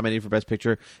being nominated for Best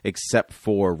Picture, except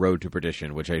for Road to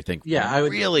Perdition, which I think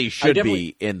really should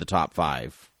be in the top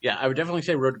 5. Yeah, I would definitely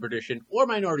say Road to Perdition or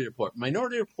Minority Report.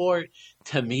 Minority Report,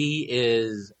 to me,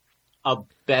 is a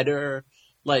better...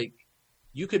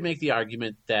 you could make the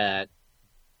argument that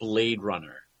Blade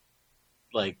Runner,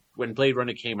 when Blade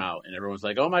Runner came out, and everyone was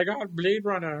like, oh my god, Blade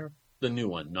Runner. The new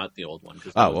one, not the old one,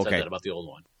 because no one said that about the old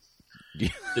one.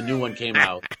 The new one came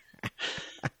out.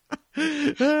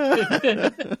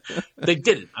 They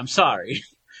didn't. I'm sorry.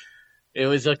 It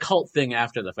was a cult thing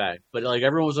after the fact. But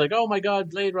everyone was like, oh my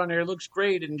god, Blade Runner looks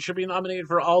great and should be nominated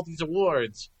for all these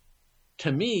awards.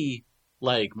 To me,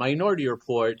 Minority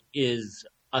Report is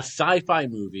a sci-fi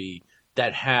movie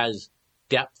that has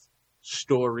depth,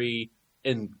 story,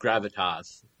 and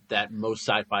gravitas that most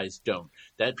sci-fis don't.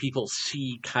 That people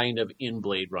see kind of in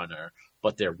Blade Runner,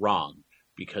 but they're wrong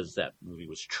because that movie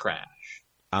was trash.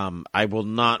 I will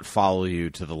not follow you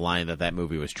to the line that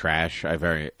movie was trash. I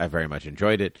very much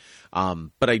enjoyed it.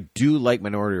 But I do like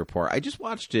Minority Report. I just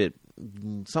watched it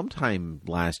sometime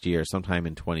last year, sometime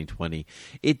in 2020.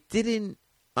 It didn't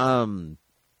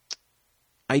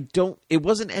it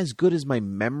wasn't as good as my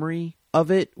memory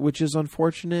of it, which is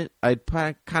unfortunate. I'd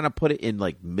kind of put it in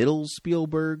like middle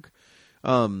Spielberg.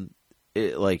 Like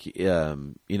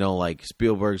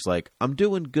Spielberg's like, I'm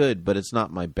doing good, but it's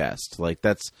not my best. Like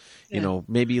that's,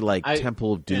 maybe like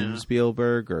Temple of Doom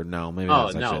Spielberg, or no, maybe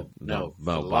that's actually no,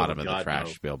 bottom of the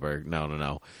trash Spielberg.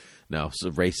 No,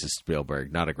 so racist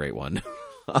Spielberg, not a great one.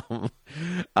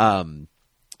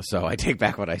 So I take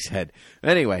back what I said.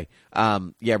 Anyway,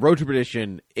 Road to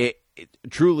Perdition. It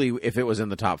truly, if it was in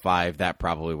the top 5, that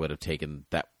probably would have taken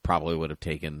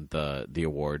the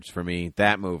awards for me.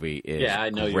 That movie is I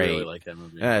know great. You really like that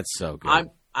movie. That's so good.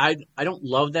 I don't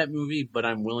love that movie, but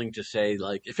I'm willing to say,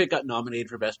 like, if it got nominated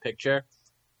for Best Picture,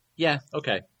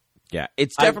 okay. Yeah,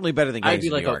 it's definitely better than Gangs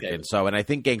of New York. Okay. And I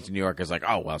think Gangs of New York is like,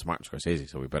 oh well, it's Martin Scorsese,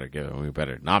 so we better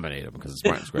nominate him because it's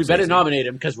Martin Scorsese. We better nominate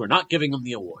him because we're not giving him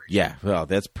the award. Yeah, well,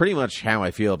 that's pretty much how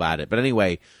I feel about it. But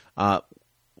anyway,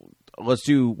 let's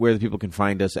do where the people can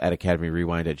find us at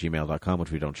academyrewind@gmail.com,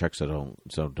 which we don't check, so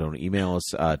don't email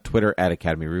us. Twitter at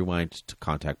Academy Rewind to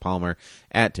contact Palmer,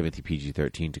 at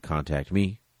TimothyPG13 to contact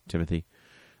me, Timothy.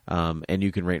 And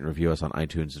you can rate and review us on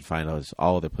iTunes and find us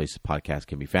all other places podcasts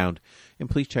can be found. And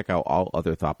please check out all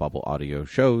other Thought Bubble Audio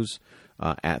shows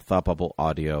at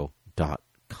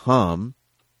thoughtbubbleaudio.com.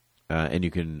 And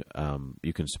you can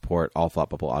support all Thought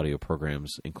Bubble Audio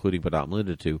programs, including but not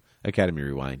limited to Academy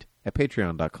Rewind, at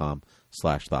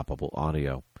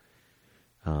patreon.com/thoughtbubbleaudio.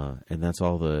 And that's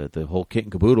all the whole kit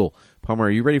and caboodle. Palmer,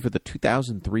 are you ready for the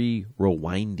 2003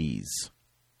 Rewindies?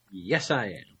 Yes, I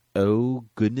am. Oh,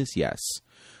 goodness, yes.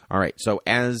 All right, so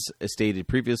as stated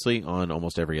previously on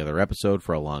almost every other episode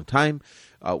for a long time,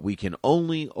 we can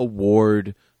only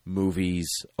award movies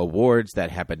awards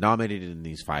that have been nominated in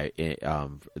these five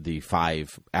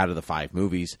out of the 5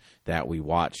 movies that we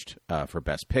watched for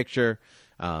Best Picture.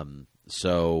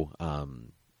 So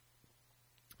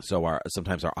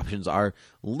sometimes our options are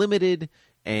limited,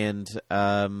 and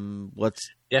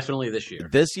definitely this year.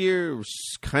 This year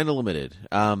was kind of limited.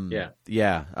 I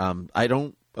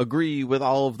don't agree with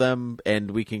all of them,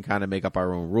 and we can kind of make up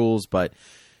our own rules, but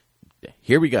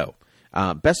here we go.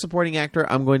 Best Supporting Actor,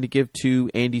 I'm going to give to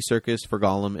Andy Serkis for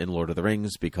Gollum in Lord of the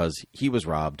Rings because he was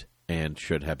robbed and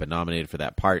should have been nominated for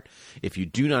that part. If you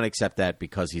do not accept that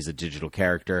because he's a digital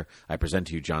character, I present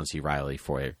to you John C. Reilly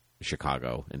for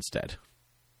Chicago instead.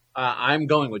 I'm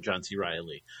going with John C.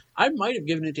 Reilly. I might have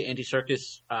given it to Andy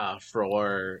Serkis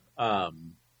for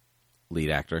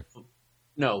lead actor.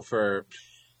 No, for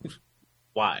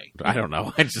why? I don't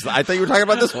know. I thought you were talking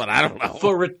about this one. I don't know.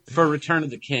 For Return of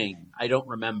the King, I don't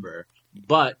remember.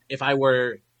 But if I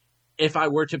were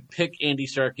to pick Andy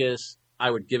Serkis,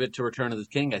 I would give it to Return of the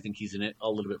King. I think he's in it a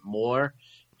little bit more,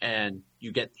 and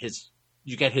you get his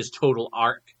total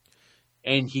arc.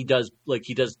 And he does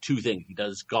 2 things. He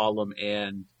does Gollum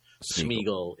and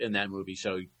Smeagol in that movie,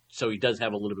 so he does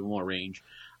have a little bit more range.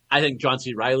 I think John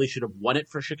C. Reilly should have won it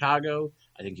for Chicago.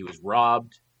 I think he was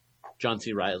robbed. John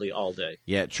C. Reilly all day.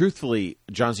 Yeah, truthfully,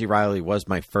 John C. Reilly was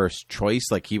my first choice.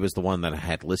 Like, he was the one that I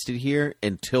had listed here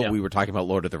until we were talking about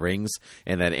Lord of the Rings,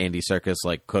 and that Andy Serkis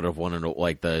could have won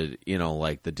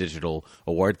the digital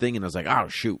award thing. And I was like, oh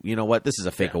shoot, you know what? This is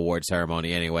a fake award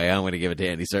ceremony anyway. I'm going to give it to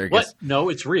Andy Serkis. What? No,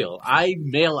 it's real. I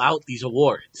mail out these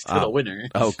awards to the winner.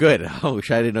 Oh, good. Oh, I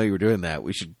didn't know you were doing that.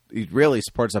 We should. He really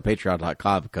supports on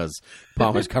Patreon.com because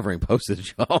Palmer's covering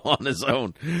postage on his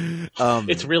own.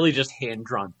 It's really just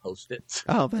hand-drawn Post-its.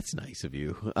 Oh, that's nice of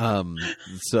you.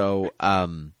 So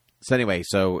anyway,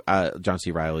 John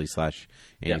C. Reilly /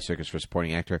 Andy Serkis for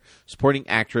supporting actor. Supporting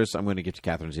actress, I'm going to give to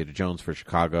Catherine Zeta-Jones for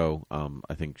Chicago.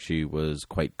 I think she was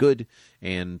quite good,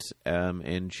 and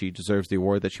she deserves the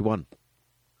award that she won.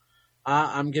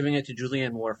 I'm giving it to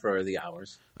Julianne Moore for The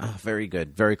Hours. Very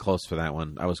good, very close for that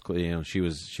one. She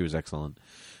was excellent.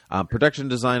 Production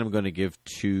design, I'm going to give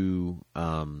to.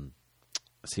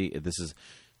 This is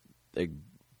a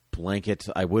blanket.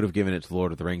 I would have given it to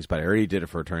Lord of the Rings, but I already did it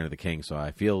for Return of the King, so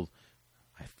I feel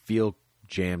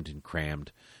jammed and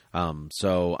crammed.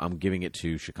 So I'm giving it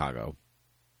to Chicago.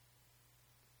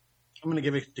 I'm going to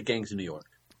give it to Gangs of New York.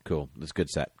 Cool, that's a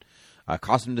good set.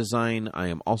 Costume design, I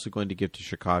am also going to give to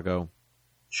Chicago.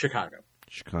 Chicago,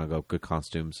 good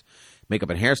costumes. Makeup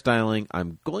and hairstyling,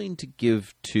 I'm going to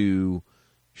give to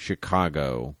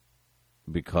Chicago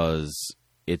because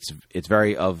it's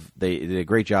very they did a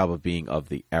great job of being of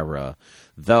the era.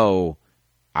 Though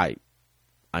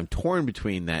I'm torn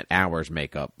between that Hours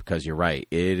makeup because you're right,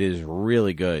 it is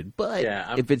really good. But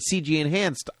if it's CG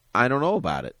enhanced, I don't know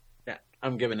about it.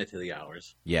 I'm giving it to The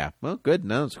Hours. Yeah. Well, good.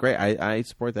 No, it's great. I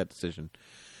support that decision.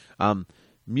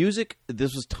 Music,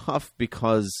 this was tough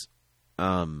because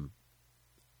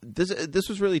this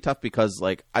was really tough because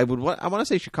I want to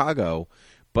say Chicago,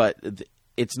 but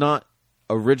it's not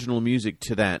original music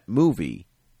to that movie.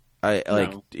 It's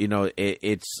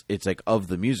like of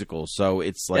the musical, so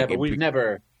it's like but we've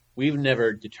never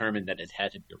determined that it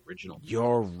had to be original.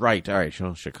 You're right. All right,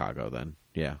 Chicago then.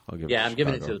 Yeah, I'll give. Yeah, it I'm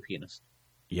giving it to The Pianist.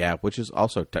 Yeah, which is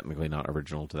also technically not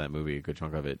original to that movie, a good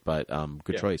chunk of it, but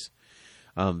good choice.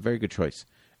 Very good choice.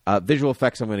 Visual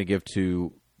effects I'm going to give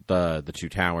to the Two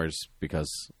Towers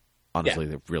because honestly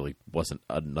there really wasn't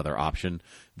another option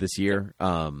this year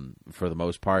for the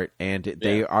most part, and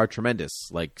they are tremendous.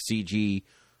 Like CG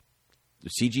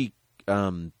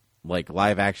like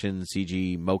live action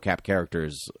CG mocap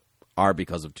characters are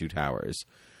because of Two Towers.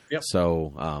 Yep.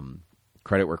 So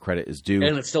credit where credit is due.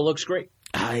 And it still looks great.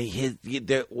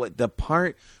 The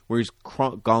part where he's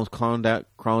crawling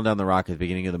down the rock at the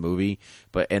beginning of the movie,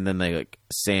 and then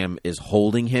Sam is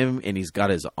holding him and he's got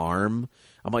his arm.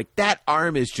 I'm like, that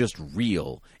arm is just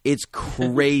real. It's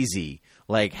crazy,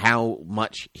 like how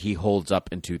much he holds up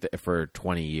for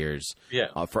 20 years.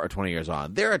 Yeah, for 20 years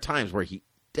on. There are times where he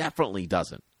definitely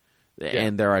doesn't,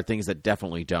 and there are things that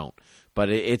definitely don't. But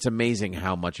it's amazing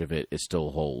how much of it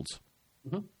still holds.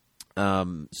 Mm-hmm.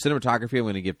 Cinematography I'm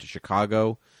going to give to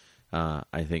Chicago,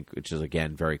 I think, which is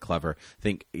again very clever. I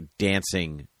think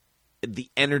dancing, the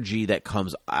energy that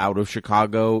comes out of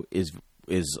Chicago is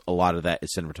a lot of that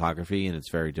is cinematography, and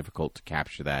it's very difficult to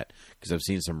capture that because I've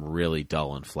seen some really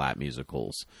dull and flat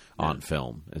musicals on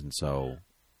film, and so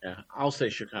I'll say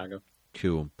Chicago.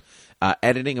 Cool.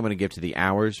 Editing I'm going to give to The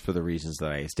Hours for the reasons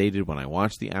that I stated when I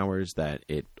watched The Hours, that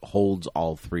it holds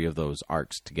all three of those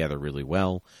arcs together really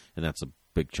well, and that's a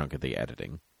big chunk of the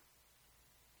editing.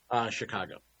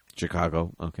 Chicago.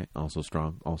 Okay. Also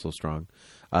strong.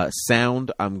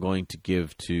 Sound I'm going to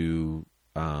give to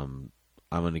Lord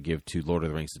of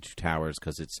the Rings: The Two Towers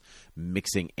because it's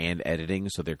mixing and editing,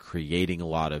 so they're creating a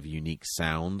lot of unique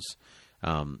sounds,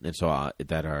 and so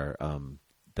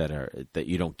that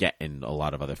you don't get in a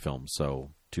lot of other films.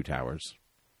 So Two Towers.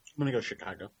 I'm gonna go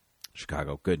Chicago.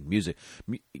 Good music.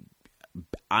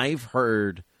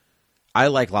 I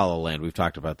like La La Land. We've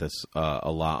talked about this a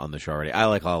lot on the show already. I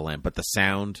like La La Land, but the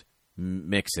sound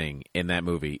mixing in that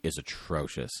movie is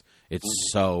atrocious. It's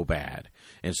so bad,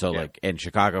 and so and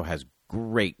Chicago has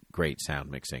great sound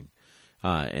mixing,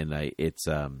 it's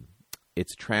a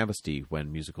travesty when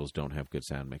musicals don't have good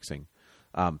sound mixing.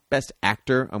 Best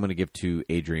actor I'm going to give to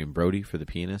Adrian Brody for The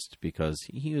Pianist because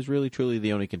he was really truly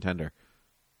the only contender.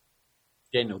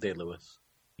 Daniel Day-Lewis.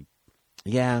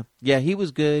 Yeah, he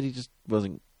was good. He just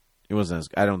wasn't. It wasn't as.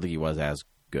 I don't think he was as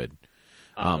good.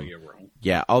 You're wrong.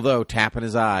 Yeah, although Tap in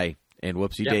His Eye and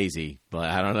Whoopsie Daisy, but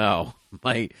I don't know,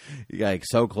 like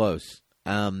so close.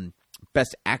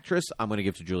 Best actress, I'm going to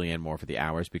give to Julianne Moore for The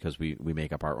Hours because we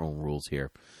make up our own rules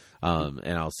here,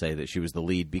 and I'll say that she was the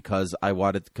lead because I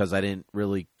didn't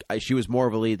really. She was more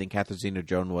of a lead than Catherine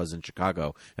Zeta-Jones was in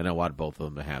Chicago, and I wanted both of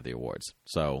them to have the awards.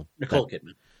 So Nicole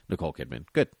Kidman,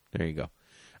 good. There you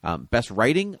go. Best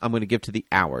writing, I'm going to give to The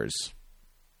Hours.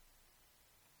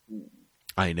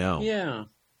 I know. Yeah.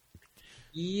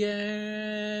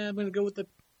 I'm going to go with the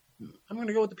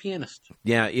Pianist.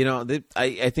 Yeah,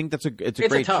 I think it's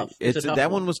great. Tough. It's a tough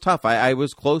that one was tough. I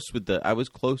was close with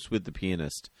the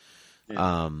Pianist.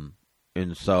 Yeah.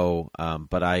 And so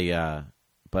but I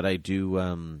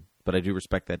do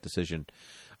respect that decision.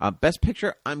 Best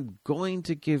picture I'm going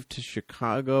to give to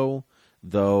Chicago,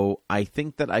 though I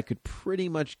think that I could pretty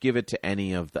much give it to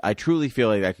any of I truly feel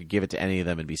like I could give it to any of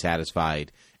them and be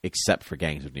satisfied except for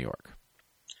Gangs of New York.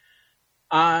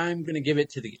 I'm going to give it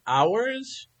to The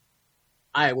Hours.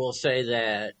 I will say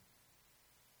that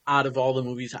out of all the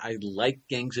movies, I like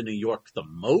Gangs of New York the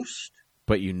most.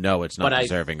 But it's not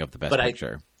deserving of the best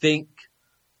picture. I think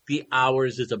The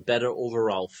Hours is a better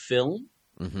overall film.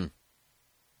 Mm-hmm.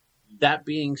 That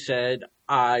being said,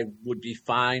 I would be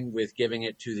fine with giving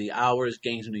it to The Hours,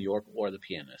 Gangs of New York, or The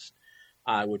Pianist.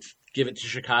 I would give it to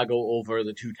Chicago over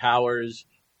The Two Towers,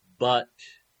 but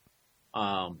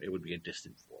it would be a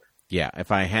distant fourth. Yeah,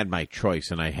 if I had my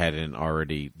choice and I hadn't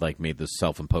already made this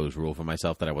self-imposed rule for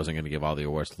myself that I wasn't going to give all the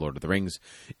awards to Lord of the Rings,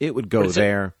 it would go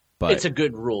there. But it's a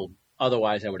good rule.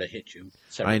 Otherwise, I would have hit you.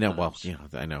 I know. Times. Well,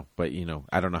 I know, but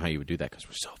I don't know how you would do that because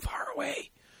we're so far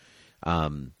away.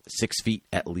 6 feet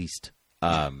at least.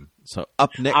 So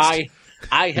up next,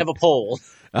 I have a poll.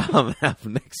 Up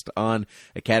next on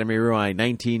Academy Rewind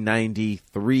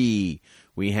 1993,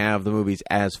 we have the movies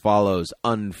as follows: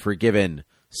 Unforgiven,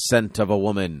 Scent of a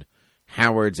Woman,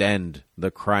 Howard's End,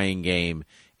 The Crying Game,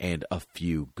 and A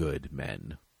Few Good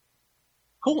Men.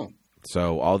 Cool.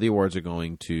 So all the awards are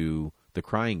going to The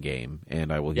Crying Game,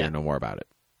 and I will hear no more about it.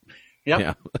 Yep.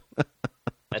 Yeah.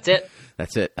 That's it.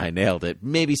 That's it. I nailed it.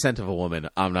 Maybe Scent of a Woman.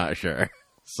 I'm not sure.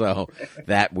 So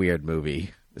that weird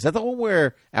movie. Is that the one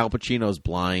where Al Pacino's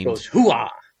blind? Goes hoo-ah.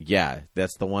 Yeah,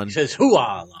 that's the one. He says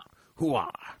hoo-ah.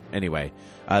 Hoo-ah. Anyway,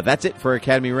 that's it for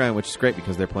Academy Run, which is great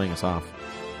because they're playing us off.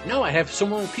 No, I have so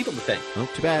many people to thank. Oh,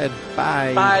 too bad.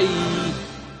 Bye. Bye.